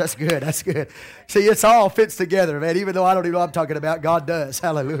 that's good. That's good. See, it's all fits together, man. Even though I don't even know what I'm talking about, God does.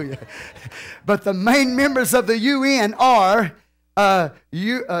 Hallelujah. But the main members of the UN are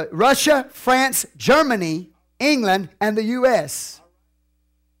Russia, France, Germany, England, and the U.S.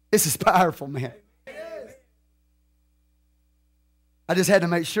 This is powerful, man. I just had to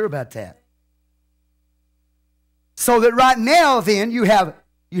make sure about that. So that right now, then, you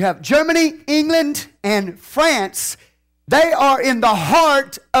have Germany, England, and France. They are in the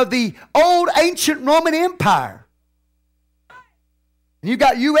heart of the old ancient Roman Empire. You've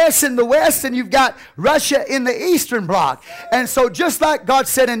got U.S. in the west, and you've got Russia in the eastern bloc. And so just like God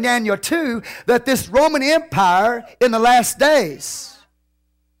said in Daniel 2, that this Roman Empire in the last days,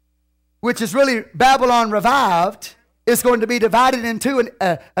 which is really Babylon revived, is going to be divided into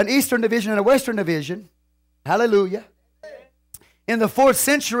an eastern division and a western division. Hallelujah. In the 4th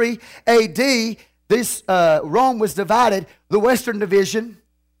century A.D., this Rome was divided, the western division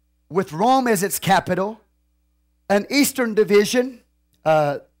with Rome as its capital, an eastern division,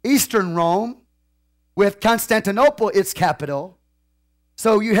 eastern Rome, with Constantinople its capital.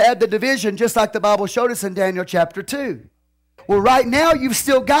 So you had the division just like the Bible showed us in Daniel chapter 2. Well, right now you've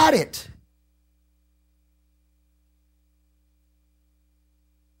still got it.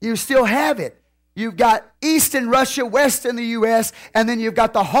 You still have it. You've got east in Russia, west in the U.S., and then you've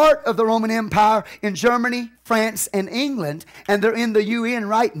got the heart of the Roman Empire in Germany, France, and England, and they're in the UN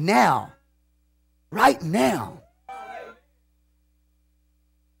right now. Right now.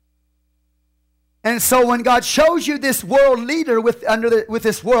 And so when God shows you this world leader with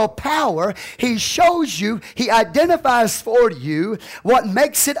this world power, He shows you, He identifies for you what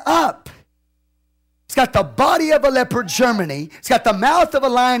makes it up. It's got the body of a leopard, Germany. It's got the mouth of a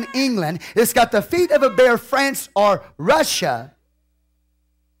lion, England. It's got the feet of a bear, France or Russia.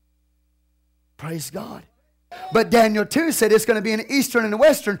 Praise God. But Daniel 2 said it's going to be an eastern and a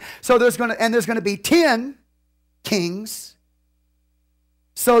western. So there's going to be 10 kings.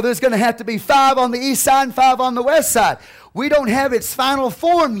 So there's going to have to be 5 on the east side and 5 on the west side. We don't have its final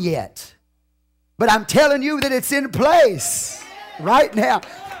form yet. But I'm telling you that it's in place right now.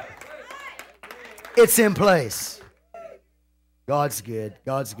 It's in place. God's good.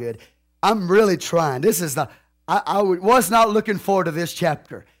 God's good. I'm really trying. This is I was not looking forward to this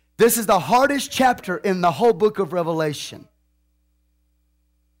chapter. This is the hardest chapter in the whole book of Revelation.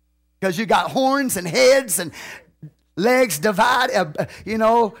 Because you got horns and heads and legs divided,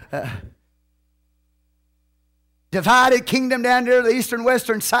 divided kingdom down there, the eastern,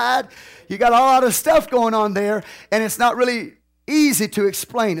 western side. You got a lot of stuff going on there, and it's not really easy to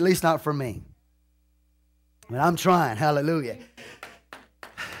explain, at least not for me. But I'm trying. Hallelujah.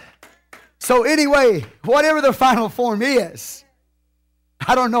 So anyway, whatever the final form is,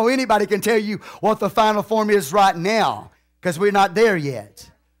 I don't know anybody can tell you what the final form is right now because we're not there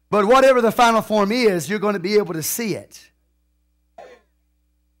yet. But whatever the final form is, you're going to be able to see it.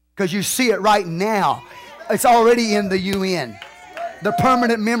 Because you see it right now. It's already in the UN. The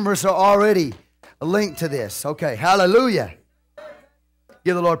permanent members are already linked to this. Okay, hallelujah.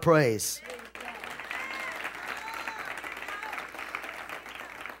 Give the Lord praise.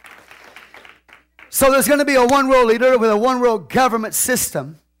 So there's going to be a one world leader with a one world government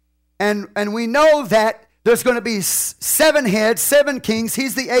system. And we know that There's going to be 7 heads, 7 kings.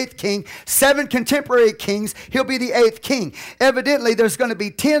 He's the 8th king. 7 contemporary kings. He'll be the 8th king. Evidently, there's going to be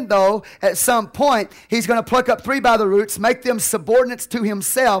 10, though, at some point. He's going to pluck up 3 by the roots, make them subordinates to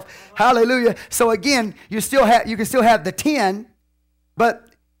himself. Hallelujah. So again, you can still have the 10,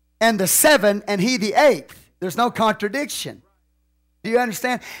 and the 7, and he the 8th. There's no contradiction. Do you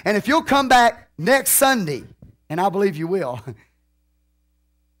understand? And if you'll come back next Sunday, and I believe you will,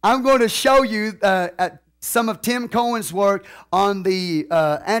 I'm going to show you some of Tim Cohen's work on the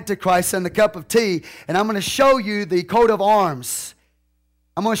Antichrist and the cup of tea, and I'm going to show you the coat of arms.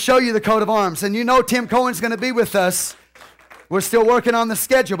 I'm going to show you the coat of arms. And you know Tim Cohen's going to be with us. We're still working on the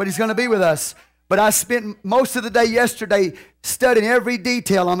schedule, but he's going to be with us. But I spent most of the day yesterday studying every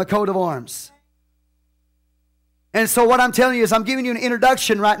detail on the coat of arms. And so what I'm telling you is I'm giving you an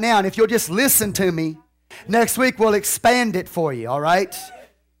introduction right now, and if you'll just listen to me, next week we'll expand it for you, all right?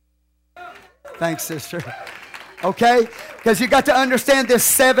 Thanks, sister. Okay? Because you got to understand this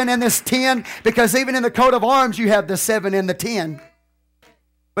 7 and this 10, because even in the coat of arms you have the 7 and the 10.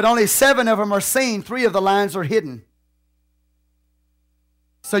 But only 7 of them are seen. 3 of the lines are hidden.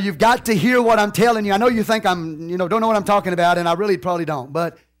 So you've got to hear what I'm telling you. I know you think don't know what I'm talking about, and I really probably don't,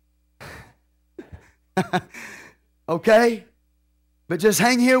 but okay? But just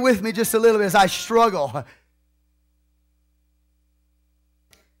hang here with me just a little bit as I struggle.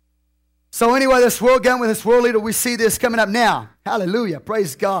 So anyway, this world government, with this world leader, we see this coming up now. Hallelujah.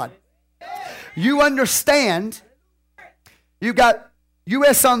 Praise God. You understand, you've got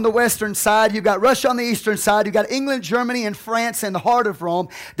U.S. on the western side, you've got Russia on the eastern side, you've got England, Germany, and France in the heart of Rome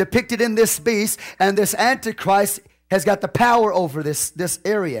depicted in this beast, and this Antichrist has got the power over this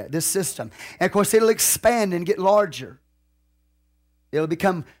area, this system. And of course, it'll expand and get larger. It'll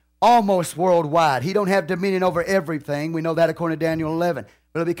become almost worldwide. He don't have dominion over everything. We know that according to Daniel 11.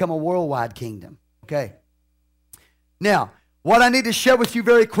 But it'll become a worldwide kingdom. Okay. Now, what I need to share with you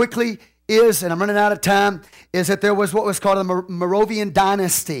very quickly is, and I'm running out of time, is that there was what was called a Moravian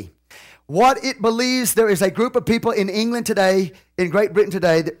dynasty. What it believes, there is a group of people in England today, in Great Britain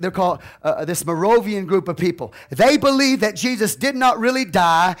today, they're called this Moravian group of people. They believe that Jesus did not really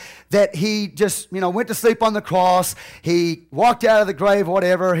die, that he just, went to sleep on the cross, he walked out of the grave,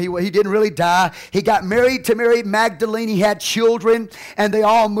 whatever, he didn't really die. He got married to Mary Magdalene, he had children, and they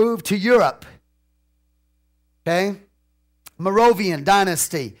all moved to Europe. Okay? Moravian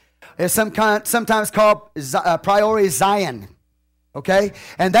dynasty. It's sometimes called Priori Zion. Okay?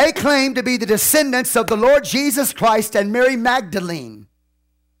 And they claim to be the descendants of the Lord Jesus Christ and Mary Magdalene.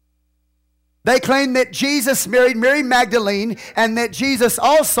 They claim that Jesus married Mary Magdalene and that Jesus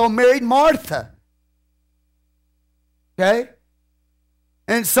also married Martha. Okay?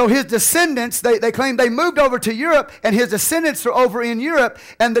 And so his descendants, they claim they moved over to Europe, and his descendants are over in Europe,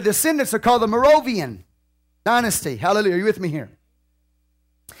 and the descendants are called the Moravian dynasty. Hallelujah. Are you with me here?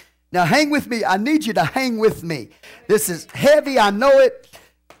 Now hang with me. I need you to hang with me. This is heavy, I know it.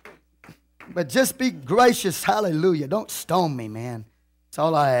 But just be gracious. Hallelujah. Don't stone me, man. That's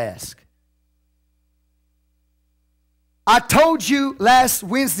all I ask. I told you last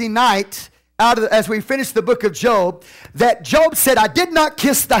Wednesday night, as we finished the book of Job, that Job said, I did not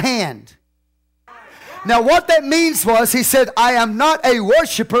kiss the hand. Now what that means was, he said, I am not a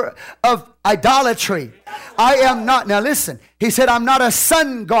worshiper of idolatry. I am not. Now listen, he said, I'm not a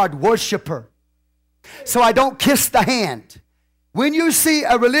sun god worshiper. So I don't kiss the hand. When you see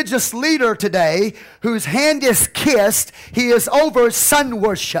a religious leader today whose hand is kissed, he is over sun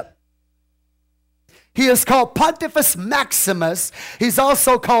worship. He is called Pontifex Maximus. He's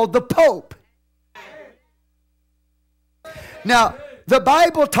also called the Pope. Now, the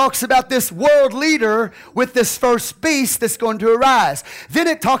Bible talks about this world leader with this first beast that's going to arise. Then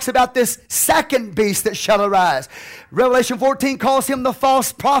it talks about this second beast that shall arise. Revelation 14 calls him the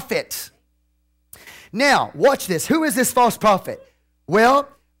false prophet. Now, watch this. Who is this false prophet? Well,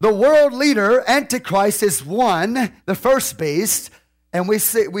 the world leader, Antichrist, is one, the first beast. And we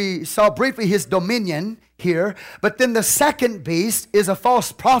saw briefly his dominion here. But then the second beast is a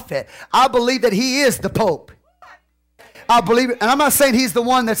false prophet. I believe that he is the Pope. I believe it, and I'm not saying he's the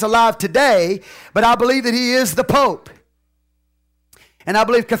one that's alive today, but I believe that he is the Pope. And I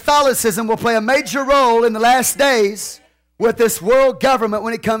believe Catholicism will play a major role in the last days with this world government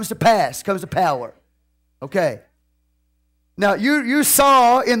when it comes to power. Okay. Now, you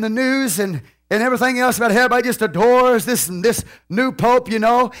saw in the news and everything else about how everybody just adores this new Pope,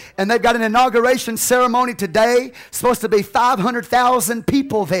 and they've got an inauguration ceremony today. Supposed to be 500,000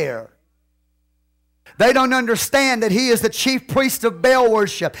 people there. They don't understand that he is the chief priest of Baal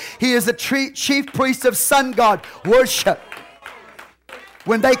worship. He is the chief priest of sun god worship.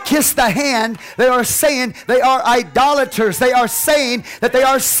 When they kiss the hand, they are saying they are idolaters. They are saying that they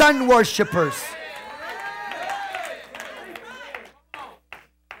are sun worshipers.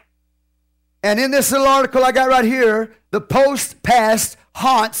 And in this little article I got right here, the post-past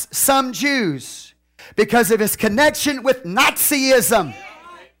haunts some Jews because of his connection with Nazism.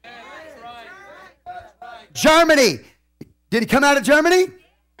 Germany. Did he come out of Germany?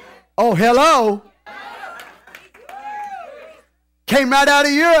 Oh, hello. Came right out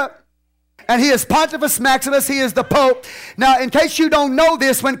of Europe. And he is Pontifex Maximus. He is the Pope. Now, in case you don't know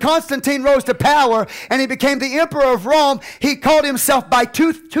this, when Constantine rose to power and he became the Emperor of Rome, he called himself by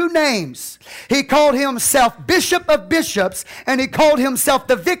two names. He called himself Bishop of Bishops, and he called himself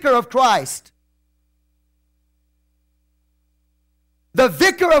the Vicar of Christ. The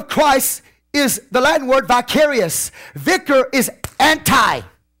Vicar of Christ is the Latin word vicarious. Vicar is anti.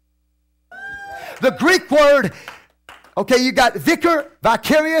 The Greek word, okay, you got vicar,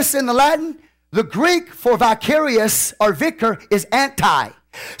 vicarious in the Latin. The Greek for vicarious or vicar is anti.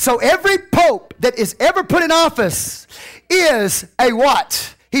 So every pope that is ever put in office is a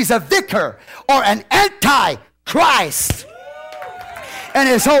what? He's a vicar or an anti-Christ. And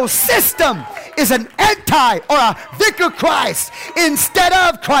his whole system is an anti or a vicar Christ instead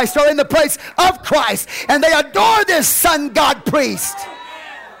of Christ or in the place of Christ. And they adore this sun god priest.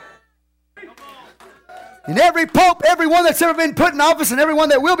 And every pope, everyone that's ever been put in office and everyone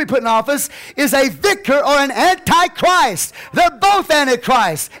that will be put in office is a vicar or an antichrist. They're both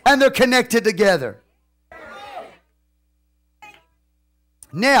antichrist and they're connected together.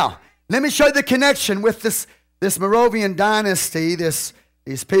 Now, let me show you the connection with this Moravian dynasty, these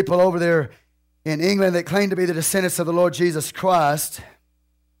people over there in England that claim to be the descendants of the Lord Jesus Christ.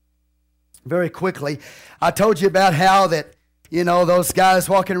 Very quickly, I told you about how that, you know, those guys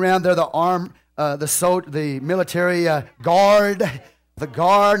walking around, they're the military guard,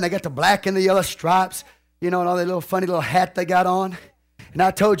 and they got the black and the yellow stripes, you know, and all that little funny little hat they got on. And I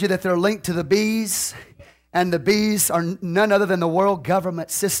told you that they're linked to the bees, and the bees are none other than the world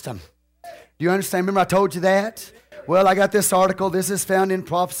government system. Do you understand? Remember I told you that? Well, I got this article. This is found in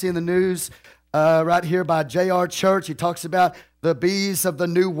Prophecy in the News right here by J.R. Church. He talks about the bees of the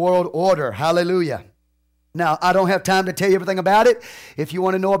New World Order. Hallelujah. Now, I don't have time to tell you everything about it. If you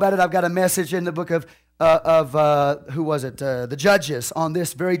want to know about it, I've got a message in the book of the Judges on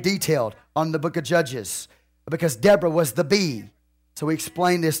this, very detailed on the book of Judges, because Deborah was the bee. So we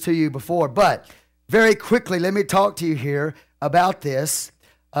explained this to you before. But very quickly, let me talk to you here about this.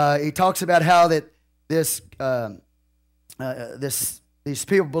 He talks about how that these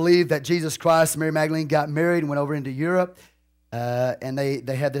people believe that Jesus Christ and Mary Magdalene got married and went over into Europe. And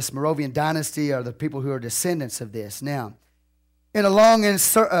they had this Moravian dynasty, or the people who are descendants of this. Now, in a long and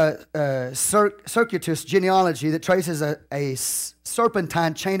circuitous genealogy that traces a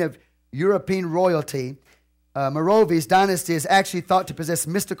serpentine chain of European royalty, Moravi's dynasty is actually thought to possess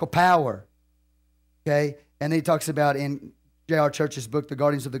mystical power. Okay, and he talks about in J.R. Church's book, The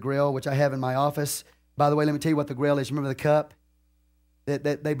Guardians of the Grail, which I have in my office. By the way, let me tell you what the Grail is. Remember the cup?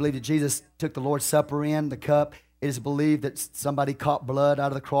 That they believe that Jesus took the Lord's Supper in, the cup. It is believed that somebody caught blood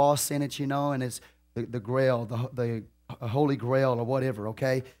out of the cross in it, you know, and it's the Grail, the Holy Grail or whatever,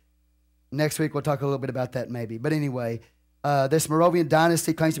 okay? Next week we'll talk a little bit about that maybe. But anyway, this Moravian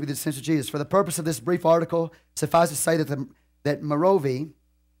dynasty claims to be the descendants of Jesus. For the purpose of this brief article, suffice to say that Moravi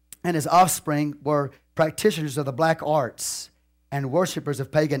and his offspring were practitioners of the black arts and worshipers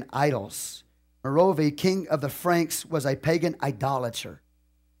of pagan idols. Moravi, king of the Franks, was a pagan idolater,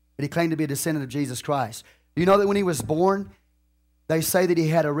 but he claimed to be a descendant of Jesus Christ. You know that when he was born, they say that he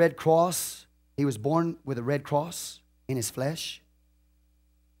had a red cross. He was born with a red cross in his flesh.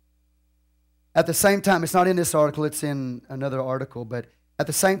 At the same time, it's not in this article, it's in another article, but at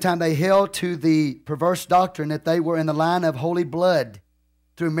the same time, they held to the perverse doctrine that they were in the line of holy blood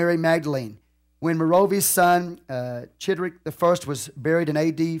through Mary Magdalene. When Moravi's son, Childeric I, was buried in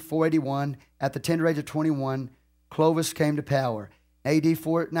A.D. 481, at the tender age of 21, Clovis came to power. In A.D.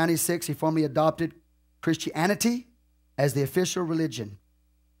 496, he formally adopted Christianity as the official religion.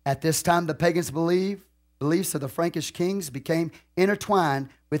 At this time, the pagans' beliefs of the Frankish kings became intertwined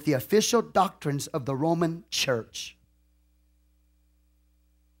with the official doctrines of the Roman Church.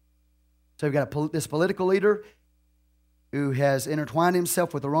 So we've got this political leader who has intertwined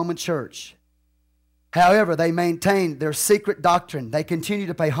himself with the Roman Church. However, they maintained their secret doctrine. They continue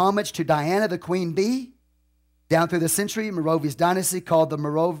to pay homage to Diana, the queen bee. Down through the century, Moravi's dynasty, called the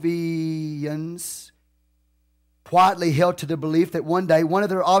Moravians, quietly held to the belief that one day one of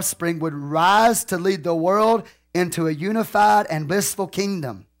their offspring would rise to lead the world into a unified and blissful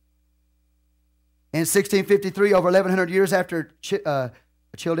kingdom. In 1653, over 1,100 years after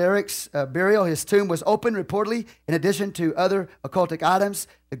Childeric's burial, his tomb was open reportedly. In addition to other occultic items,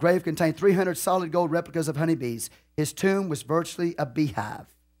 the grave contained 300 solid gold replicas of honeybees. His tomb was virtually a beehive.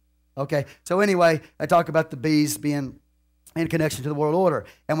 Okay, so anyway, I talk about the bees being in connection to the world order.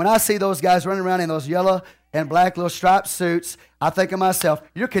 And when I see those guys running around in those yellow and black little striped suits, I think of myself,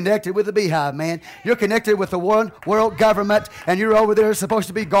 you're connected with the beehive, man. You're connected with the one world government, and you're over there supposed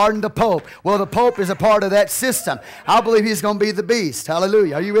to be guarding the Pope. Well, the Pope is a part of that system. I believe he's going to be the beast.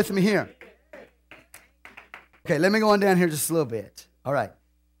 Hallelujah. Are you with me here? Okay, let me go on down here just a little bit. All right.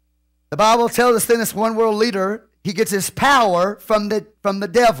 The Bible tells us then this one world leader, he gets his power from the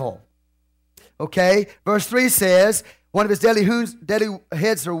devil. Okay, verse 3 says, one of his deadly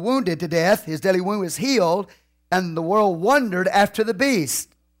heads are wounded to death. His deadly wound was healed, and the world wondered after the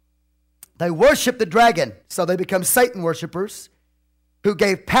beast. They worship the dragon, so they become Satan worshipers, who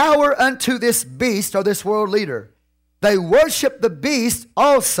gave power unto this beast, or this world leader. They worship the beast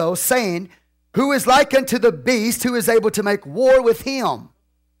also, saying, who is like unto the beast, who is able to make war with him?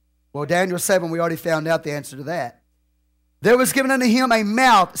 Well, Daniel 7, we already found out the answer to that. There was given unto him a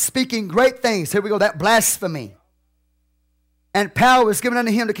mouth speaking great things. Here we go, that blasphemy. And power was given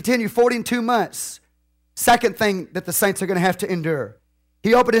unto him to continue 42 months. Second thing that the saints are going to have to endure.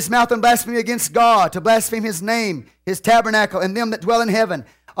 He opened his mouth in blasphemy against God, to blaspheme his name, his tabernacle, and them that dwell in heaven.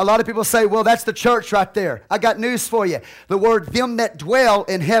 A lot of people say, well, that's the church right there. I got news for you. The word them that dwell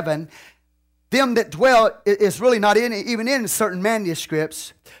in heaven, them that dwell is really not even in certain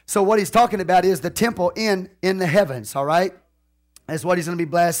manuscripts. So what he's talking about is the temple in the heavens, all right? That's what he's going to be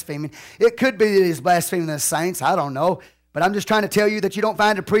blaspheming. It could be that he's blaspheming the saints. I don't know. But I'm just trying to tell you that you don't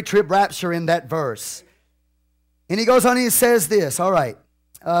find a pre-trib rapture in that verse. And he goes on and he says this, all right.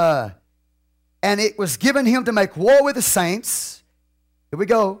 And it was given him to make war with the saints. Here we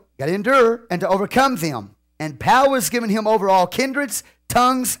go. Got to endure and to overcome them. And power was given him over all kindreds,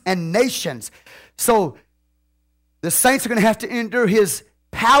 tongues, and nations. So the saints are going to have to endure his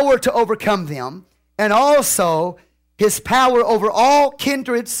power to overcome them, and also his power over all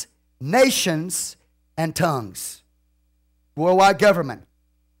kindreds, nations, and tongues. Worldwide government.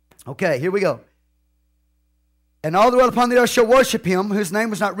 Okay, here we go. And all the world upon the earth shall worship him, whose name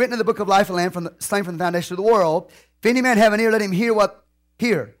was not written in the book of life of the Lamb slain from the foundation of the world. If any man have an ear, let him hear what?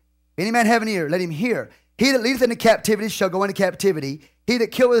 Hear. If any man have an ear, let him hear. He that leadeth into captivity shall go into captivity. He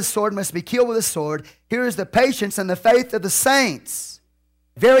that killeth with a sword must be killed with a sword. Here is the patience and the faith of the saints.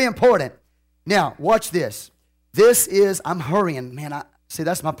 Very important. Now, watch this. This is, I'm hurrying. Man, see,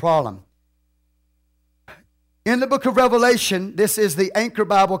 that's my problem. In the book of Revelation, this is the Anchor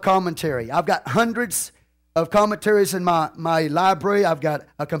Bible commentary. I've got hundreds of commentaries in my library. I've got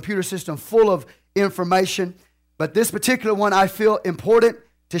a computer system full of information. But this particular one I feel important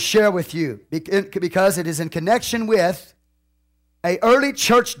to share with you because it is in connection with an early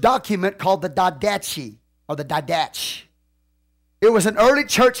church document called the Didache, or the Didache. It was an early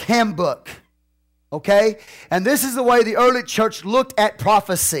church handbook, okay? And this is the way the early church looked at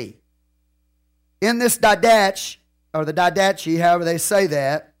prophecy. In this Didache, or the Didache, however they say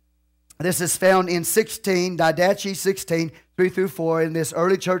that, this is found in Didache 16, 3 through 4, in this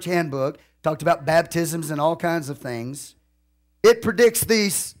early church handbook. Talked about baptisms and all kinds of things. It predicts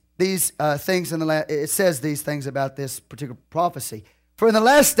these things it says these things about this particular prophecy. For in the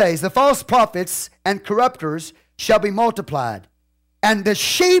last days, the false prophets and corrupters shall be multiplied, and the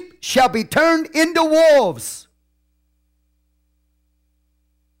sheep shall be turned into wolves.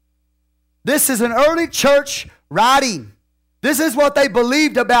 This is an early church writing. This is what they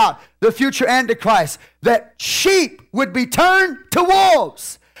believed about the future Antichrist, that sheep would be turned to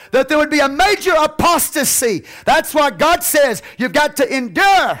wolves, that there would be a major apostasy. That's why God says you've got to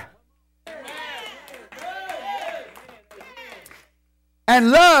endure. And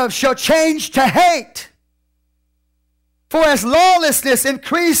love shall change to hate. For as lawlessness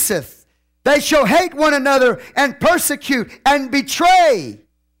increaseth, they shall hate one another and persecute and betray.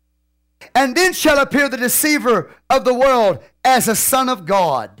 And then shall appear the deceiver of the world as a son of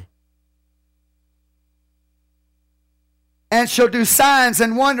God, and shall do signs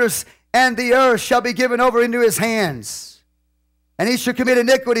and wonders, and the earth shall be given over into his hands. And he shall commit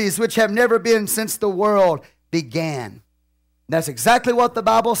iniquities which have never been since the world began. That's exactly what the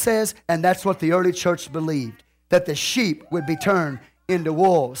Bible says, and that's what the early church believed, that the sheep would be turned into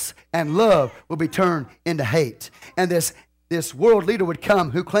wolves, and love would be turned into hate. And this world leader would come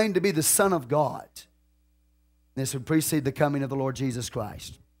who claimed to be the Son of God. This would precede the coming of the Lord Jesus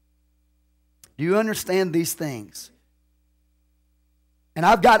Christ. Do you understand these things? And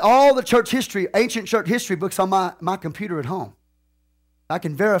I've got all the church history, ancient church history books on my computer at home. I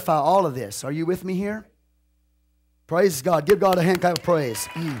can verify all of this. Are you with me here? Praise God. Give God a hand clap of praise.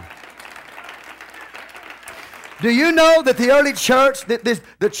 Do you know that the early church,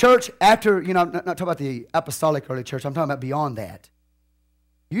 the church after, I'm not talking about the apostolic early church, I'm talking about beyond that.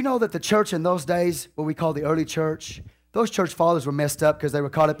 You know that the church in those days, what we call the early church, those church fathers were messed up because they were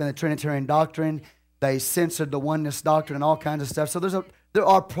caught up in the Trinitarian doctrine. They censored the oneness doctrine and all kinds of stuff. So there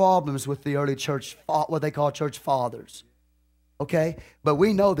are problems with the early church, what they call church fathers. Okay? But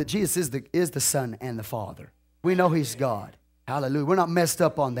we know that Jesus is the Son and the Father. We know He's God. Hallelujah. We're not messed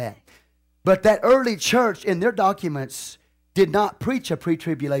up on that. But that early church in their documents did not preach a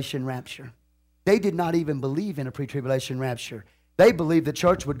pre-tribulation rapture. They did not even believe in a pre-tribulation rapture. They believed the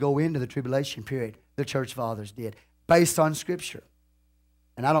church would go into the tribulation period. The church fathers did, based on Scripture.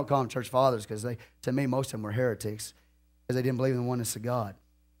 And I don't call them church fathers because to me, most of them were heretics because they didn't believe in the oneness of God.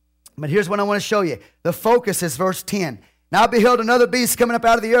 But here's what I want to show you. The focus is verse 10. Now I beheld another beast coming up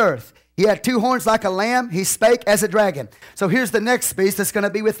out of the earth. He had 2 horns like a lamb. He spake as a dragon. So here's the next beast that's going to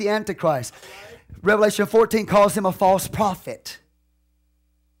be with the Antichrist. Revelation 14 calls him a false prophet.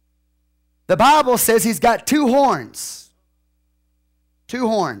 The Bible says he's got 2 horns. 2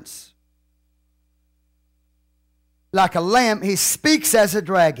 horns. Like a lamb, he speaks as a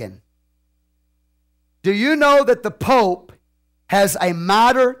dragon. Do you know that the Pope has a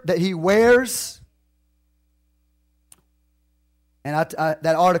mitre that he wears? And that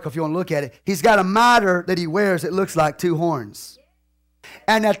article, if you want to look at it, he's got a mitre that he wears that looks like 2 horns.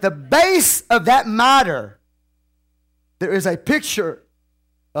 And at the base of that mitre, there is a picture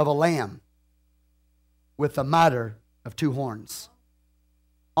of a lamb with a mitre of 2 horns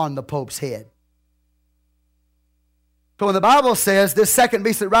on the Pope's head. So when the Bible says this second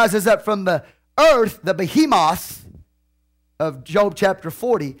beast that rises up from the earth, the behemoth of Job chapter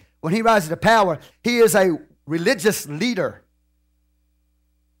 40, when he rises to power, he is a religious leader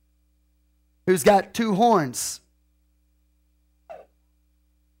who's got 2 horns.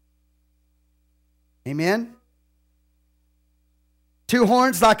 Amen? 2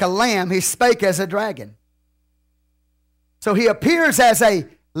 horns like a lamb, he spake as a dragon. So he appears as a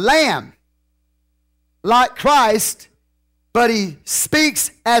lamb, like Christ, but he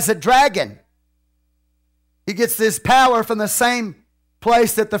speaks as a dragon. He gets this power from the same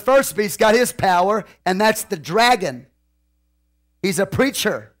place that the first beast got his power, and that's the dragon. He's a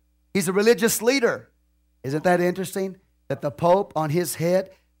preacher. He's a religious leader. Isn't that interesting? That the Pope on his head,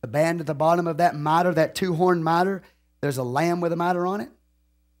 the band at the bottom of that mitre, that 2-horned mitre, there's a lamb with a mitre on it.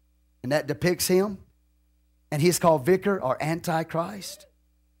 And that depicts him. And he's called Vicar or Antichrist.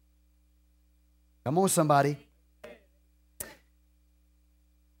 Come on, somebody.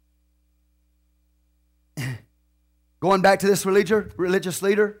 Going back to this religious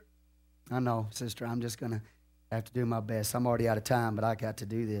leader. I know, sister, I'm just going to have to do my best. I'm already out of time, but I got to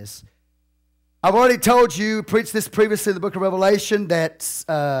do this. I've already told you, preached this previously in the book of Revelation, that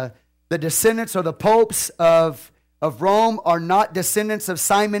the descendants or the popes of Rome are not descendants of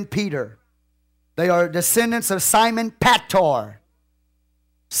Simon Peter. They are descendants of Simon Pator.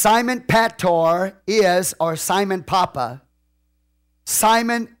 Simon Pator is, or Simon Papa.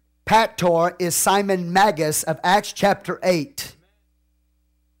 Simon Pator is Simon Magus of Acts chapter 8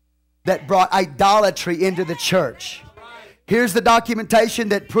 that brought idolatry into the church. Here's the documentation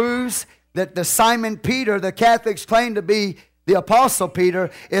that proves that the Simon Peter, the Catholics claim to be the Apostle Peter,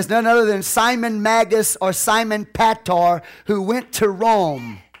 is none other than Simon Magus or Simon Pator, who went to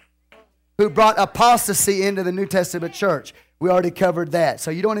Rome, who brought apostasy into the New Testament church. We already covered that. So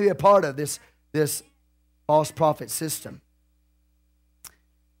you don't want to be a part of this false prophet system.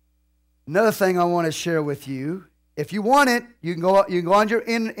 Another thing I want to share with you, if you want it, you can go on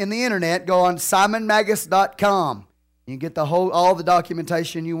in the internet, go on simonmagus.com. You can get all the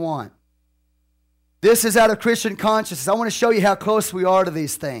documentation you want. This is out of Christian Consciousness. I want to show you how close we are to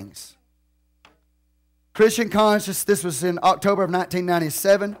these things. Christian Consciousness, this was in October of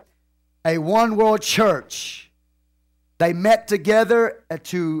 1997. A one-world church. They met together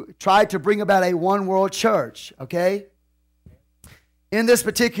to try to bring about a one-world church, okay? In this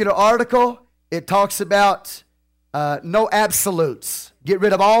particular article, it talks about no absolutes. Get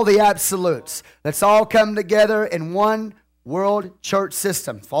rid of all the absolutes. Let's all come together in one world church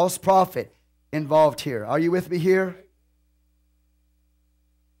system. False prophet involved here. Are you with me here?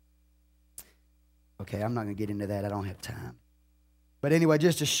 Okay, I'm not going to get into that. I don't have time. But anyway,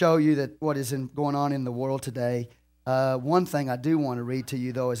 just to show you that what is going on in the world today, one thing I do want to read to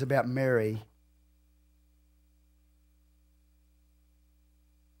you, though, is about Mary.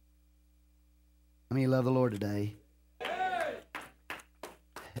 How many love the Lord today?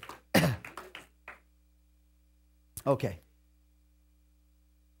 Okay.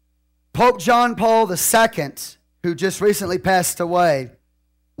 Pope John Paul II who just recently passed away,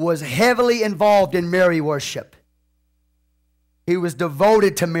 was heavily involved in Mary worship. He was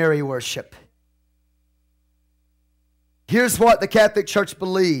devoted to Mary worship. Here's what the Catholic Church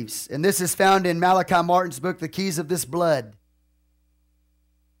believes, and this is found in Malachi Martin's book, The Keys of This Blood.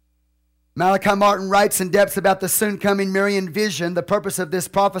 Malachi Martin writes in depth about the soon coming Marian vision, the purpose of this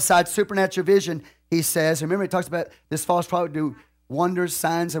prophesied supernatural vision, he says. Remember, he talks about this false prophet do wonders,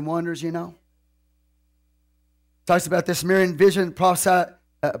 signs, and wonders, you know. Talks about this Marian vision,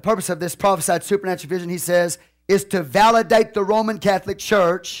 purpose of this prophesied supernatural vision, he says, is to validate the Roman Catholic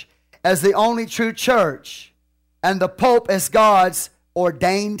Church as the only true church and the Pope as God's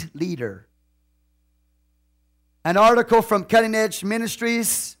ordained leader. An article from Cutting Edge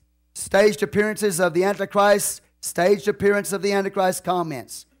Ministries, Staged Appearances of the Antichrist, Staged Appearance of the Antichrist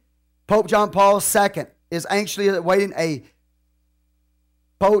comments. Pope John Paul II is anxiously awaiting a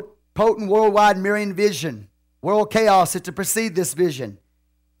potent worldwide Marian vision. World chaos is to precede this vision.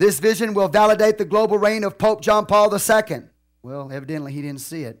 This vision will validate the global reign of Pope John Paul II. Well, evidently he didn't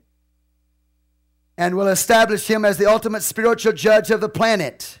see it. And will establish him as the ultimate spiritual judge of the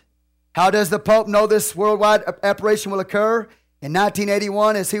planet. How does the Pope know this worldwide apparition will occur? In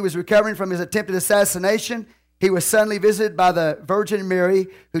 1981, as he was recovering from his attempted assassination, he was suddenly visited by the Virgin Mary,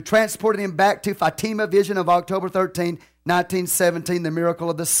 who transported him back to Fatima vision of October 13, 1917, the miracle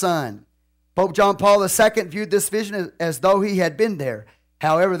of the sun. Pope John Paul II viewed this vision as though he had been there.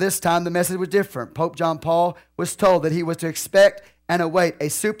 However, this time the message was different. Pope John Paul was told that he was to expect and await a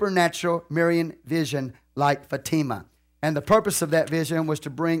supernatural Marian vision like Fatima. And the purpose of that vision was to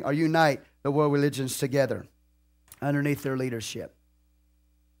bring or unite the world religions together underneath their leadership.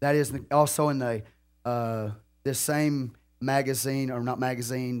 That is also in the this same magazine, or not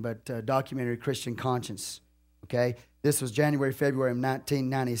magazine, but documentary, Christian Conscience. Okay? This was January, February of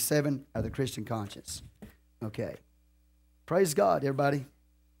 1997 of the Christian Conscience. Okay. Praise God, everybody.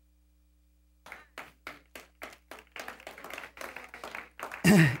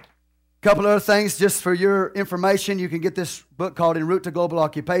 A couple other things just for your information. You can get this book called En Route to Global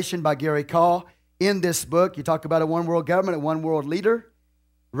Occupation by Gary Call. In this book, you talk about a one world government, a one world leader.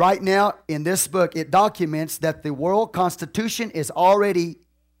 Right now, in this book, it documents that the world constitution is already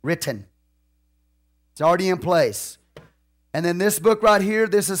written. It's already in place. And then this book right here,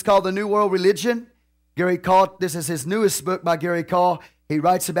 this is called The New World Religion. Gary Call, this is his newest book by Gary Call. He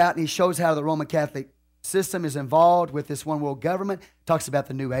writes about and he shows how the Roman Catholic system is involved with this one world government. Talks about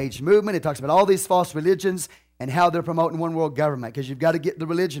the New Age movement. It talks about all these false religions and how they're promoting one world government, because you've got to get the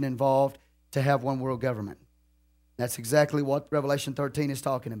religion involved to have one world government. That's exactly what Revelation 13 is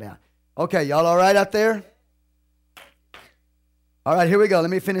talking about. Okay, y'all all right out there? All right, here we go. Let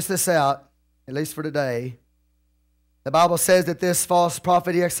me finish this out, at least for today. The Bible says that this false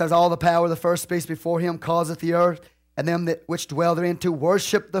prophet, he exercises all the power of the first beast before him, causeth the earth and them that which dwell therein to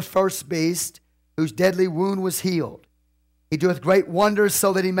worship the first beast, whose deadly wound was healed. He doeth great wonders,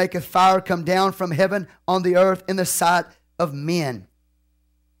 so that he maketh fire come down from heaven on the earth in the sight of men.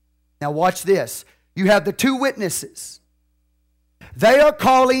 Now watch this. You have the two witnesses. They are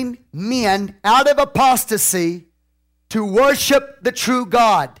calling men out of apostasy to worship the true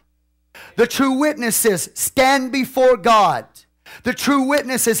God. The true witnesses stand before God. The true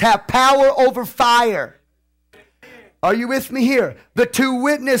witnesses have power over fire. Are you with me here? The two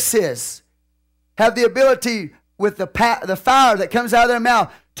witnesses have the ability with the fire that comes out of their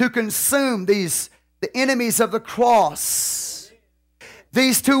mouth to consume the enemies of the cross.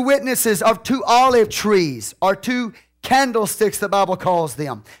 These two witnesses are two olive trees, or two candlesticks, the Bible calls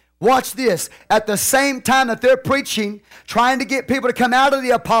them. Watch this. At the same time that they're preaching, trying to get people to come out of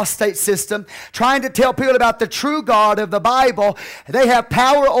the apostate system, trying to tell people about the true God of the Bible, they have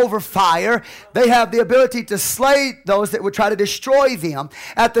power over fire. They have the ability to slay those that would try to destroy them.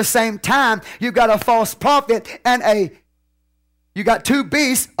 At the same time, you've got a false prophet and you got two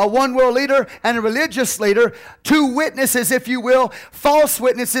beasts, a one world leader and a religious leader, two witnesses, if you will, false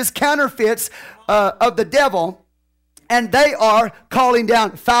witnesses, counterfeits of the devil. And they are calling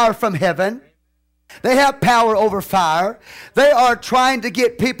down fire from heaven. They have power over fire. They are trying to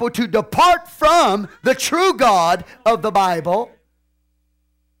get people to depart from the true God of the Bible.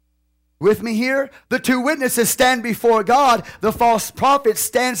 With me here? The two witnesses stand before God. The false prophet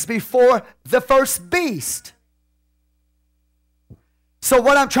stands before the first beast. So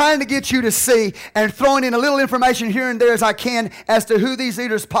what I'm trying to get you to see, and throwing in a little information here and there as I can as to who these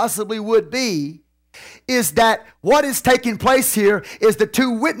leaders possibly would be, is that what is taking place here is the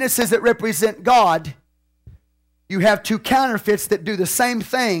two witnesses that represent God. You have two counterfeits that do the same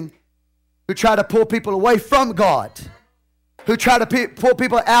thing, who try to pull people away from God. who try to pull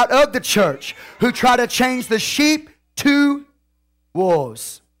people out of the church, who try to change the sheep to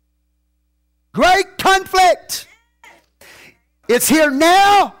wolves. Great conflict. It's here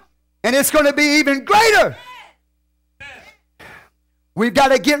now, and it's going to be even greater. We've got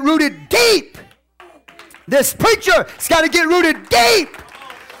to get rooted deep. This preacher has got to get rooted deep.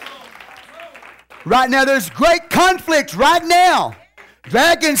 Right now, there's great conflict right now.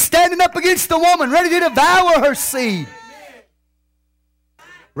 Dragon standing up against the woman, ready to devour her seed.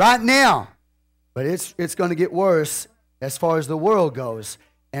 Right now. But it's going to get worse as far as the world goes.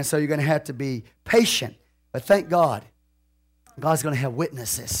 And so you're going to have to be patient. But thank God, God's going to have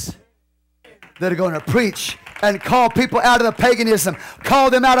witnesses that are going to preach and call people out of the paganism,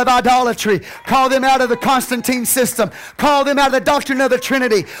 call them out of idolatry, call them out of the Constantine system, call them out of the doctrine of the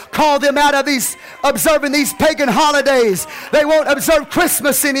Trinity, call them out of observing these pagan holidays. They won't observe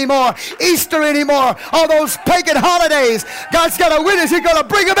Christmas anymore, Easter anymore, all those pagan holidays. God's got a witness. He's going to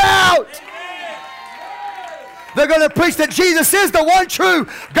bring them out. They're going to preach that Jesus is the one true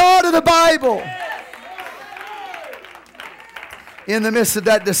God of the Bible. In the midst of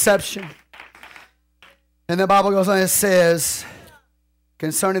that deception. And the Bible goes on and says,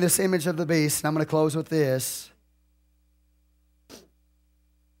 concerning this image of the beast, and I'm going to close with this.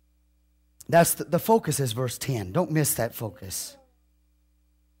 That's the focus is verse 10. Don't miss that focus.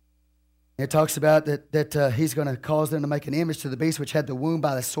 It talks about that he's going to cause them to make an image to the beast which had the wound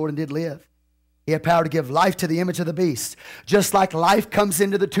by the sword and did live. He had power to give life to the image of the beast. Just like life comes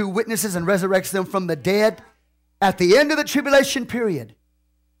into the two witnesses and resurrects them from the dead at the end of the tribulation period,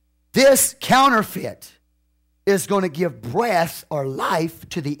 this counterfeit is going to give breath or life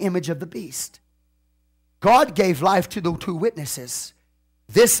to the image of the beast. God gave life to the two witnesses.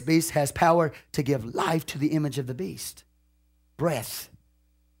 This beast has power to give life to the image of the beast. Breath.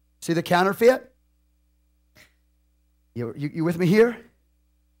 See the counterfeit? You with me here?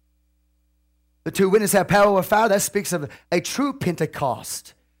 The two witnesses have power over fire. That speaks of a true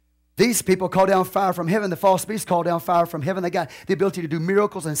Pentecost. These people call down fire from heaven. The false beasts call down fire from heaven. They got the ability to do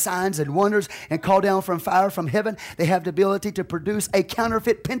miracles and signs and wonders and call down from fire from heaven. They have the ability to produce a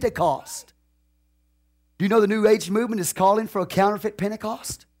counterfeit Pentecost. Do you know the New Age movement is calling for a counterfeit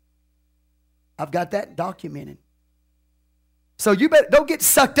Pentecost? I've got that documented. So you don't get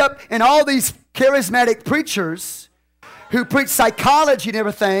sucked up in all these charismatic preachers who preach psychology and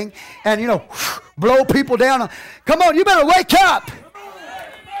everything and, blow people down. Come on, you better wake up.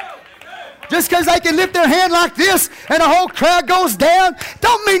 Just because they can lift their hand like this and the whole crowd goes down,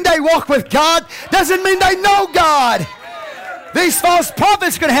 don't mean they walk with God. Doesn't mean they know God. These false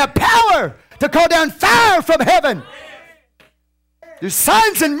prophets are going to have power to call down fire from heaven. There's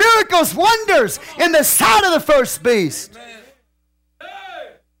signs and miracles, wonders in the sight of the first beast.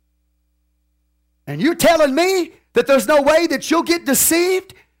 And you telling me that there's no way that you'll get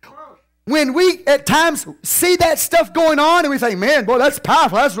deceived? When we at times see that stuff going on and we think, man, boy, that's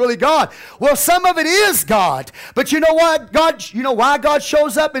powerful. That's really God. Well, some of it is God. But you know what? Why God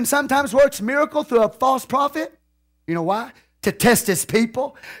shows up and sometimes works miracle through a false prophet? You know why? To test his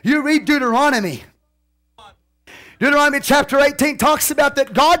people. You read Deuteronomy. Deuteronomy chapter 18 talks about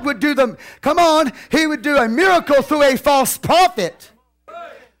that God would do he would do a miracle through a false prophet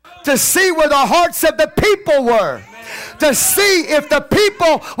to see where the hearts of the people were. To see if the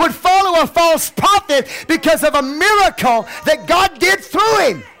people would follow a false prophet because of a miracle that God did through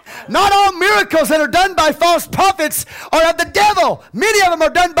him. Not all miracles that are done by false prophets are of the devil. Many of them are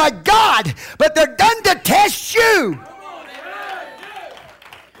done by God, but they're done to test you.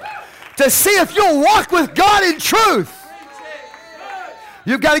 To see if you'll walk with God in truth.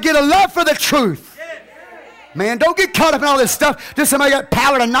 You've got to get a love for the truth. Man, don't get caught up in all this stuff. Just somebody got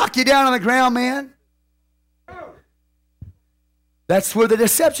power to knock you down on the ground, man. That's where the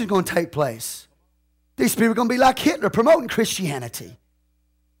deception is going to take place. These people are going to be like Hitler promoting Christianity.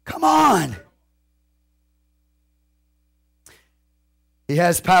 Come on. He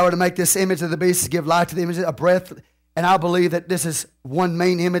has power to make this image of the beast, to give life to the image, a breath. And I believe that this is one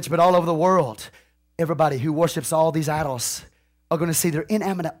main image, but all over the world, everybody who worships all these idols are going to see their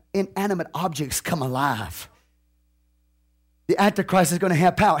inanimate objects come alive. The Antichrist is going to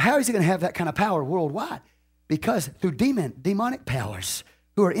have power. How is he going to have that kind of power worldwide? Because through demonic powers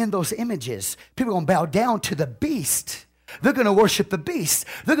who are in those images, people are going to bow down to the beast. They're going to worship the beast.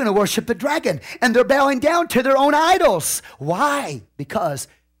 They're going to worship the dragon. And they're bowing down to their own idols. Why? Because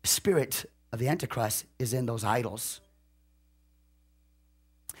the spirit of the Antichrist is in those idols.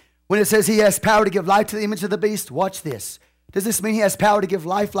 When it says he has power to give life to the image of the beast, watch this. Does this mean he has power to give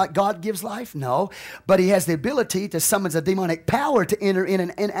life like God gives life? No. But he has the ability to summon a demonic power to enter in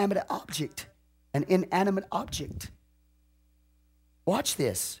an inanimate object. An inanimate object. Watch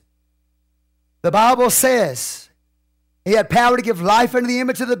this. The Bible says he had power to give life unto the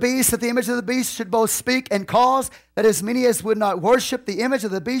image of the beast, that the image of the beast should both speak and cause that as many as would not worship the image of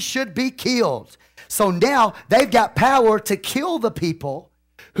the beast should be killed. So now they've got power to kill the people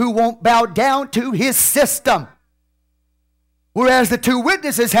who won't bow down to his system. Whereas the two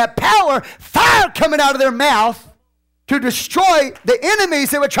witnesses have power, fire coming out of their mouth to destroy the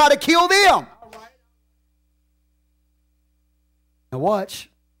enemies that would try to kill them. Now watch.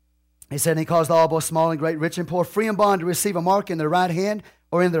 He said, and he caused all, both small and great, rich and poor, free and bond, to receive a mark in their right hand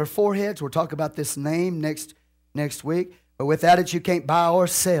or in their foreheads. We'll talk about this name next week. But without it, you can't buy or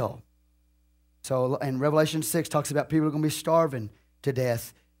sell. So, and Revelation 6 talks about people who are going to be starving to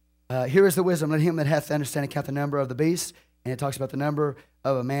death. Here is the wisdom. Let him that hath understanding count the number of the beast. And it talks about the number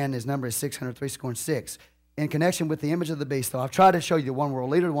of a man. His number is 603 in connection with the image of the beast. So I've tried to show you the one world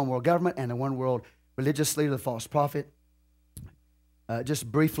leader, the one world government, and the one world religious leader, the false prophet.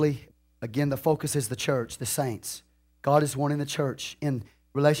 Just briefly, again, the focus is the church, the saints. God is wanting the church in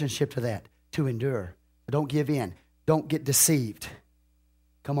relationship to that to endure. Don't give in. Don't get deceived.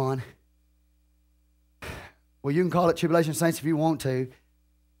 Come on. Well, you can call it tribulation saints if you want to.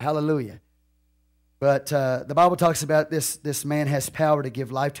 Hallelujah. But the Bible talks about this man has power to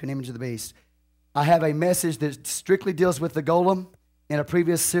give life to an image of the beast. I have a message that strictly deals with the golem in a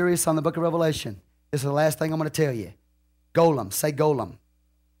previous series on the book of Revelation. This is the last thing I'm going to tell you. Golem. Say golem.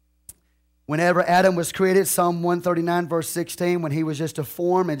 Whenever Adam was created, Psalm 139, verse 16, when he was just a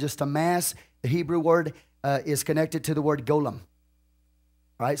form and just a mass, the Hebrew word is connected to the word golem. All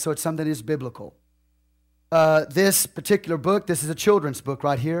right, so it's something that is biblical. This particular book, this is a children's book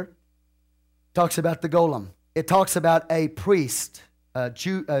right here, talks about the golem. It talks about a priest, a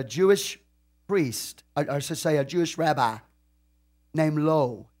Jewish priest, I should say a Jewish rabbi named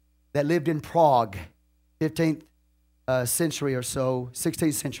Lo that lived in Prague, 15th century or so,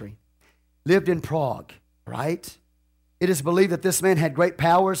 16th century. Lived in Prague, right? It is believed that this man had great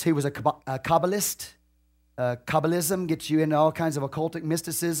powers. He was a Kabbalist. Kabbalism gets you into all kinds of occultic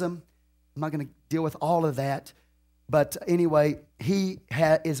mysticism. I'm not going to deal with all of that. But anyway, he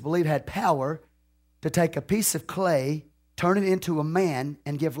is believed had power to take a piece of clay, turn it into a man,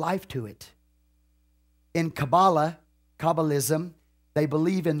 and give life to it. In Kabbalism, they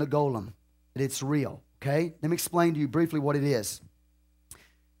believe in the golem, that it's real. Okay? Let me explain to you briefly what it is.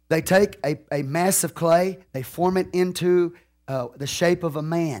 They take a mass of clay, they form it into the shape of a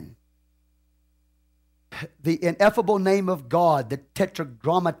man. The ineffable name of God, the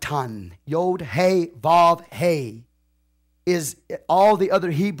tetragrammaton, Yod, He, Vav, He, is all the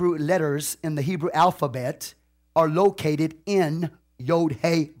other Hebrew letters in the Hebrew alphabet are located in Yod,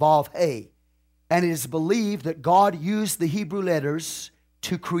 He, Vav, He. And it is believed that God used the Hebrew letters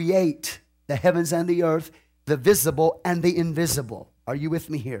to create the heavens and the earth, the visible and the invisible. Are you with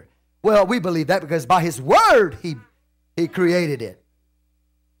me here? Well, we believe that because by His Word, He created it.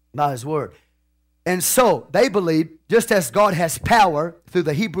 By His Word. And so, they believe, just as God has power through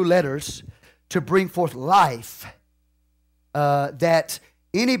the Hebrew letters to bring forth life, that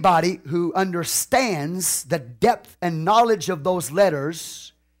anybody who understands the depth and knowledge of those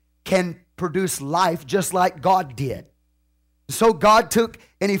letters can produce life just like God did. So God took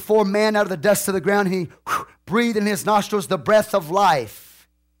and He formed man out of the dust of the ground, and He breathed in His nostrils the breath of life.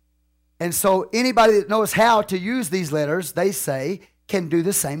 And so anybody that knows how to use these letters, they say, can do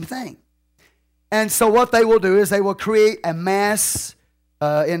the same thing. And so what they will do is they will create a mass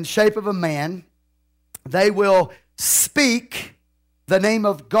in shape of a man. They will speak the name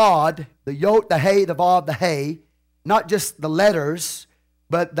of God, the Yod, the He, the Vav, the He, not just the letters,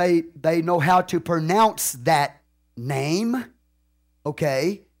 but they know how to pronounce that name.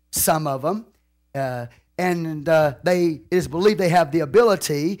 Okay, some of them. It is believed they have the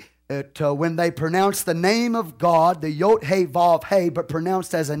ability to, when they pronounce the name of God, the Yod, He, Vav, He, but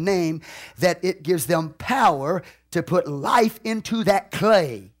pronounced as a name, that it gives them power to put life into that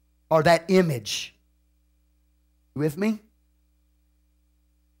clay or that image. You with me?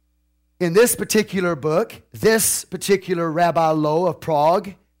 In this particular book, this particular Rabbi Lo of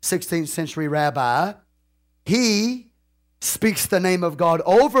Prague, 16th century rabbi, he speaks the name of God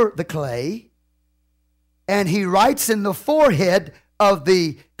over the clay, and he writes in the forehead of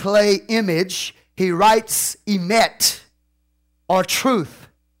the clay image, he writes emet, or truth.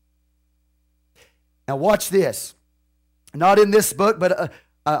 Now watch this. Not in this book, but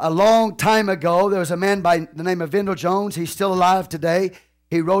a long time ago, there was a man by the name of Vendell Jones. He's still alive today.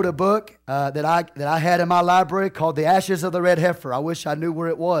 He wrote a book that I had in my library called The Ashes of the Red Heifer. I wish I knew where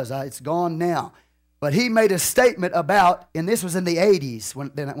it was. It's gone now. But he made a statement about, and this was in the 80s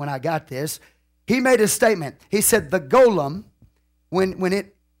when I got this. He made a statement. He said the golem when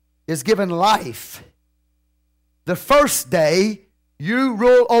it is given life, the first day you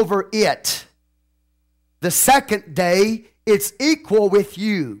rule over it. The second day it's equal with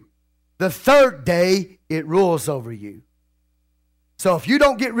you. The third day it rules over you. So if you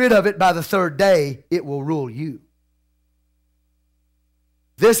don't get rid of it by the third day, it will rule you.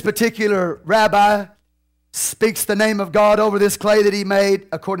 This particular rabbi speaks the name of God over this clay that he made,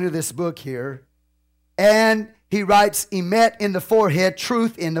 according to this book here. And he writes emet in the forehead,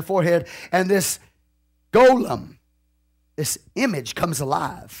 truth in the forehead. And this golem, this image comes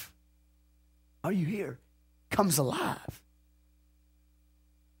alive. Are you here? Comes alive.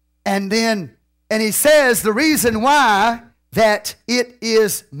 And he says the reason why that it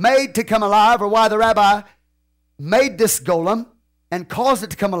is made to come alive, or why the rabbi made this golem and caused it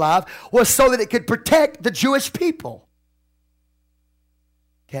to come alive, was so that it could protect the Jewish people.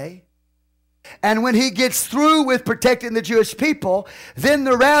 Okay? And when he gets through with protecting the Jewish people, then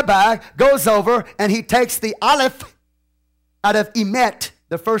the rabbi goes over and he takes the aleph out of emet,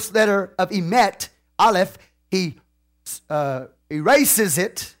 the first letter of emet, aleph, he erases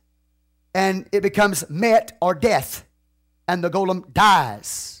it, and it becomes met, or death, and the golem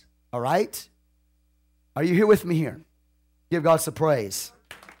dies. All right? Are you here with me here? Give God some praise.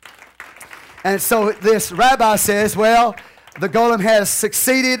 And so this rabbi says, well, the golem has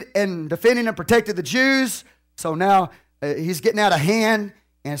succeeded in defending and protecting the Jews, so now he's getting out of hand,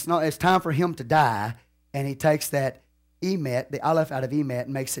 and it's time for him to die. And he takes that emet, the aleph out of emet,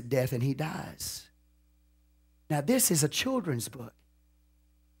 and makes it death, and he dies. Now this is a children's book,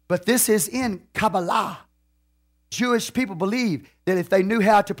 but this is in Kabbalah. Jewish people believe that if they knew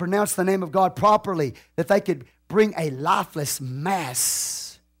how to pronounce the name of God properly, that they could bring a lifeless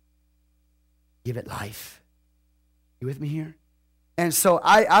mass, give it life. You with me here? And so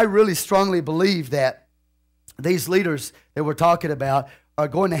I really strongly believe that these leaders that we're talking about are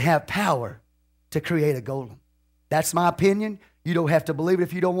going to have power to create a golem. That's my opinion. You don't have to believe it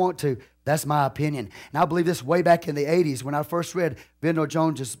if you don't want to. That's my opinion. And I believe this way back in the 80s when I first read Venno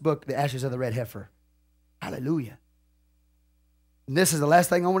Jones's book, The Ashes of the Red Heifer. Hallelujah. And this is the last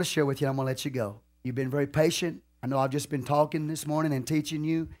thing I want to share with you. I'm going to let you go. You've been very patient. I know I've just been talking this morning and teaching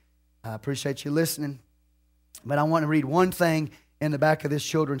you. I appreciate you listening. But I want to read one thing in the back of this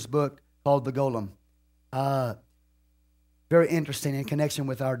children's book called The Golem. Very interesting in connection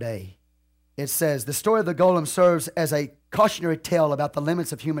with our day. It says, the story of the golem serves as a cautionary tale about the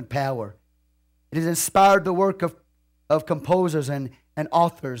limits of human power. It has inspired the work of composers and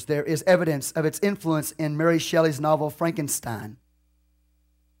authors. There is evidence of its influence in Mary Shelley's novel Frankenstein.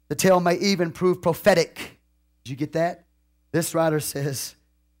 The tale may even prove prophetic. Did you get that? This writer says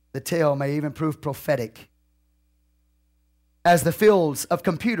the tale may even prove prophetic. As the fields of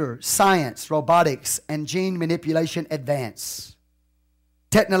computer science, robotics, and gene manipulation advance,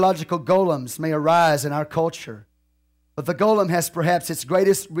 technological golems may arise in our culture. But the golem has perhaps its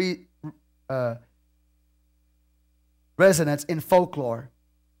greatest resonance in folklore.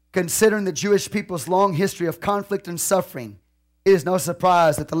 Considering the Jewish people's long history of conflict and suffering, it is no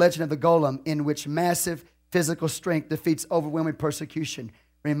surprise that the legend of the golem, in which massive physical strength defeats overwhelming persecution,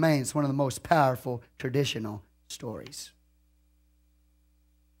 remains one of the most powerful traditional stories.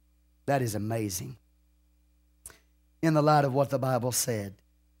 That is amazing in the light of what the Bible said.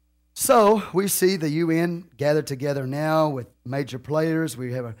 So we see the UN gathered together now with major players.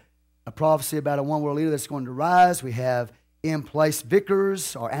 We have a prophecy about a one world leader that's going to rise. We have in place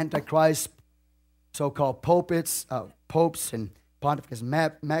vicars or antichrist, so-called popes and Pontifex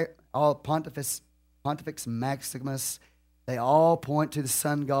Maximus. They all point to the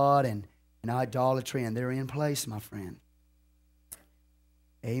sun god and idolatry, and they're in place, my friend.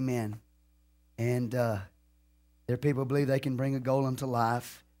 Amen. And there are people who believe they can bring a golem to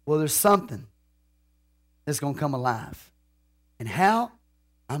life. Well, there's something that's going to come alive. And how?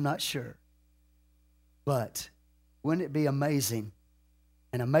 I'm not sure. But wouldn't it be amazing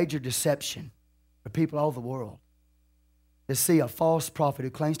and a major deception for people all over the world to see a false prophet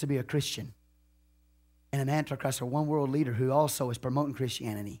who claims to be a Christian and an antichrist or one world leader who also is promoting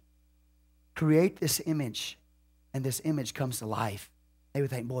Christianity create this image, and this image comes to life? They would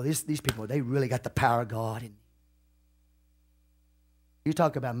think, boy, these people, they really got the power of God. And you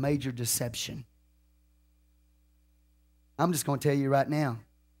talk about major deception. I'm just going to tell you right now,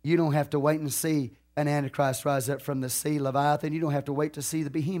 you don't have to wait and see an antichrist rise up from the sea, Leviathan. You don't have to wait to see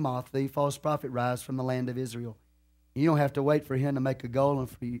the behemoth, the false prophet, rise from the land of Israel. You don't have to wait for him to make a golem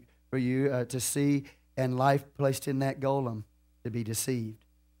for you to see and life placed in that golem to be deceived.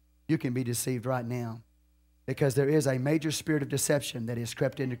 You can be deceived right now because there is a major spirit of deception that has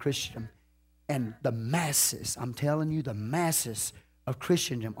crept into Christendom. And the masses, I'm telling you, the masses of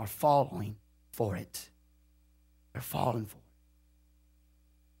Christendom are falling for it. They're falling for it.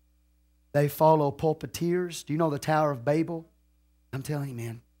 They follow pulpiteers. Do you know the Tower of Babel? I'm telling you,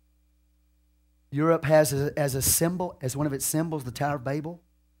 man. Europe has as a symbol, as one of its symbols, the Tower of Babel.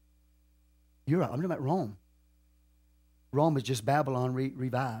 Europe, I'm talking about Rome. Rome is just Babylon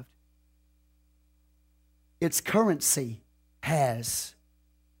revived. Its currency has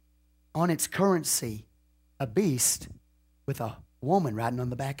on its currency a beast with a woman riding on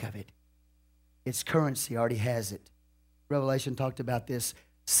the back of it. Its currency already has it. Revelation talked about this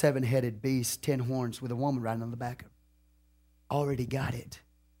 7-headed beast, 10 horns with a woman riding on the back of it. Already got it.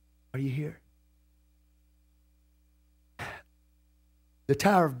 Are you here? The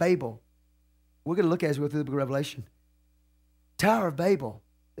Tower of Babel. We're going to look at it as we go through the book of Revelation. Tower of Babel,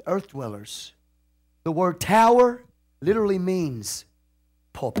 the earth dwellers. The word tower literally means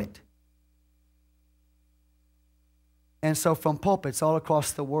pulpit. And so from pulpits all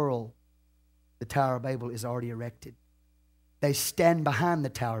across the world, the Tower of Babel is already erected. They stand behind the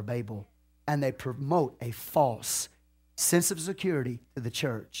Tower of Babel and they promote a false sense of security to the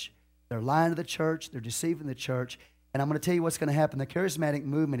church. They're lying to the church. They're deceiving the church. And I'm going to tell you what's going to happen. The charismatic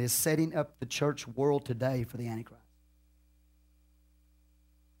movement is setting up the church world today for the Antichrist.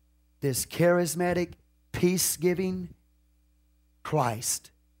 This charismatic, peace-giving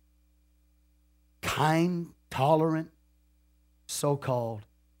Christ, kind, tolerant, so-called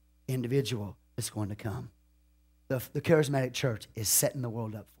individual is going to come. The charismatic church is setting the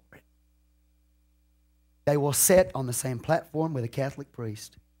world up for it. They will sit on the same platform with a Catholic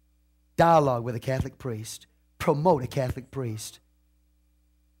priest, dialogue with a Catholic priest, promote a Catholic priest.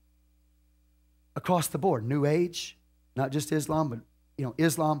 Across the board, New Age, not just Islam, but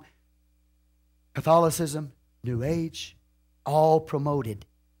Islam, Catholicism, New Age, all promoted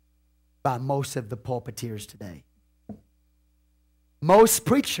by most of the pulpiteers today. Most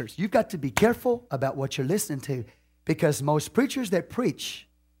preachers, you've got to be careful about what you're listening to, because most preachers that preach,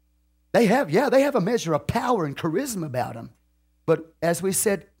 they have a measure of power and charisma about them. But as we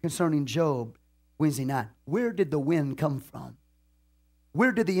said concerning Job Wednesday night, where did the wind come from?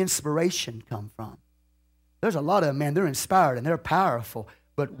 Where did the inspiration come from? There's a lot of them, man, they're inspired and they're powerful,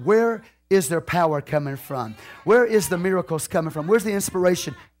 but where is their power coming from? Where is the miracles coming from? Where's the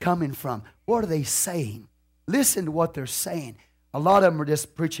inspiration coming from? What are they saying? Listen to what they're saying. A lot of them are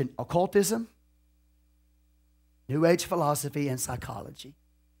just preaching occultism, New Age philosophy, and psychology.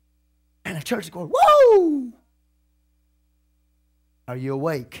 And the church is going, whoa! Are you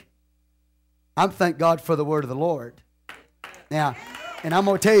awake? I'm thank God for the word of the Lord. Now, and I'm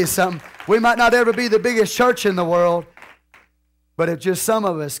going to tell you something. We might not ever be the biggest church in the world, but if just some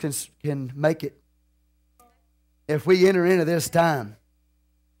of us can make it, if we enter into this time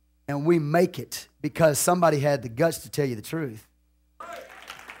and we make it because somebody had the guts to tell you the truth,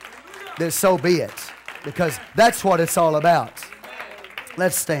 then so be it, because that's what it's all about.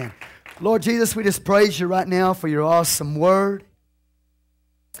 Let's stand. Lord Jesus, we just praise you right now for your awesome word.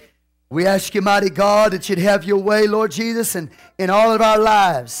 We ask you, mighty God, that you'd have your way, Lord Jesus, in all of our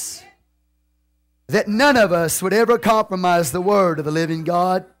lives. That none of us would ever compromise the word of the living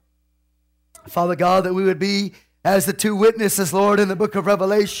God. Father God, that we would be as the two witnesses, Lord, in the book of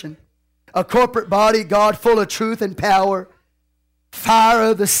Revelation. A corporate body, God, full of truth and power.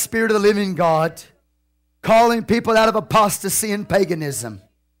 Fire of the Spirit of the living God. Calling people out of apostasy and paganism.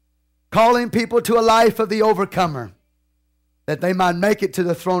 Calling people to a life of the overcomer, that they might make it to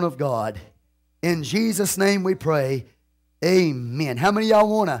the throne of God. In Jesus' name we pray. Amen. How many of y'all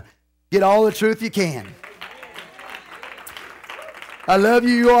want to get all the truth you can? I love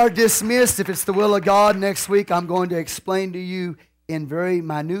you. You are dismissed. If it's the will of God, next week I'm going to explain to you in very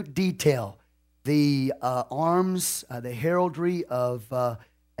minute detail the arms, the heraldry of a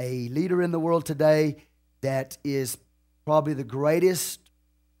leader in the world today that is probably the greatest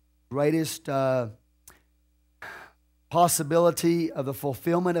possibility of the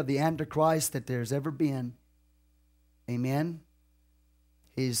fulfillment of the Antichrist that there's ever been. Amen.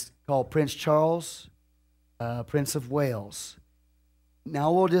 He's called Prince Charles, Prince of Wales.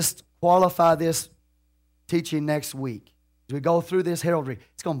 Now we'll just qualify this teaching next week. As we go through this heraldry,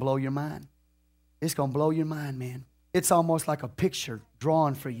 it's going to blow your mind. It's going to blow your mind, man. It's almost like a picture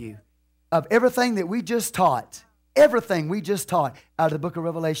drawn for you of everything that we just taught. Everything we just taught out of the book of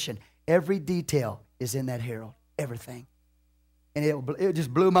Revelation. Every detail is in that herald. Everything. And it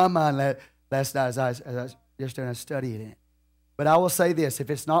just blew my mind last night as I was studying it. But I will say this, if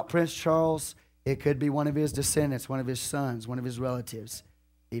it's not Prince Charles, it could be one of his descendants, one of his sons, one of his relatives.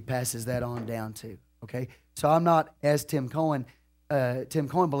 He passes that on down to. Okay? So I'm not, as Tim Cohen Tim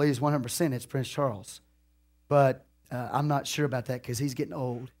Coyne believes 100% it's Prince Charles. But I'm not sure about that because he's getting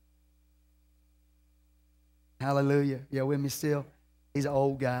old. Hallelujah. You with me still? He's an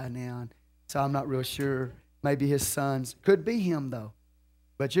old guy now. So I'm not real sure. Maybe his sons. Could be him, though.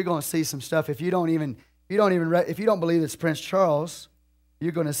 But you're going to see some stuff. If you don't believe it's Prince Charles,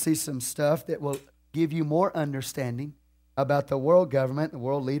 you're going to see some stuff that will give you more understanding about the world government, the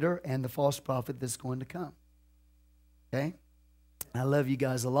world leader, and the false prophet that's going to come. Okay? I love you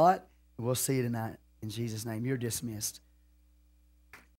guys a lot. We'll see you tonight. In Jesus' name, you're dismissed.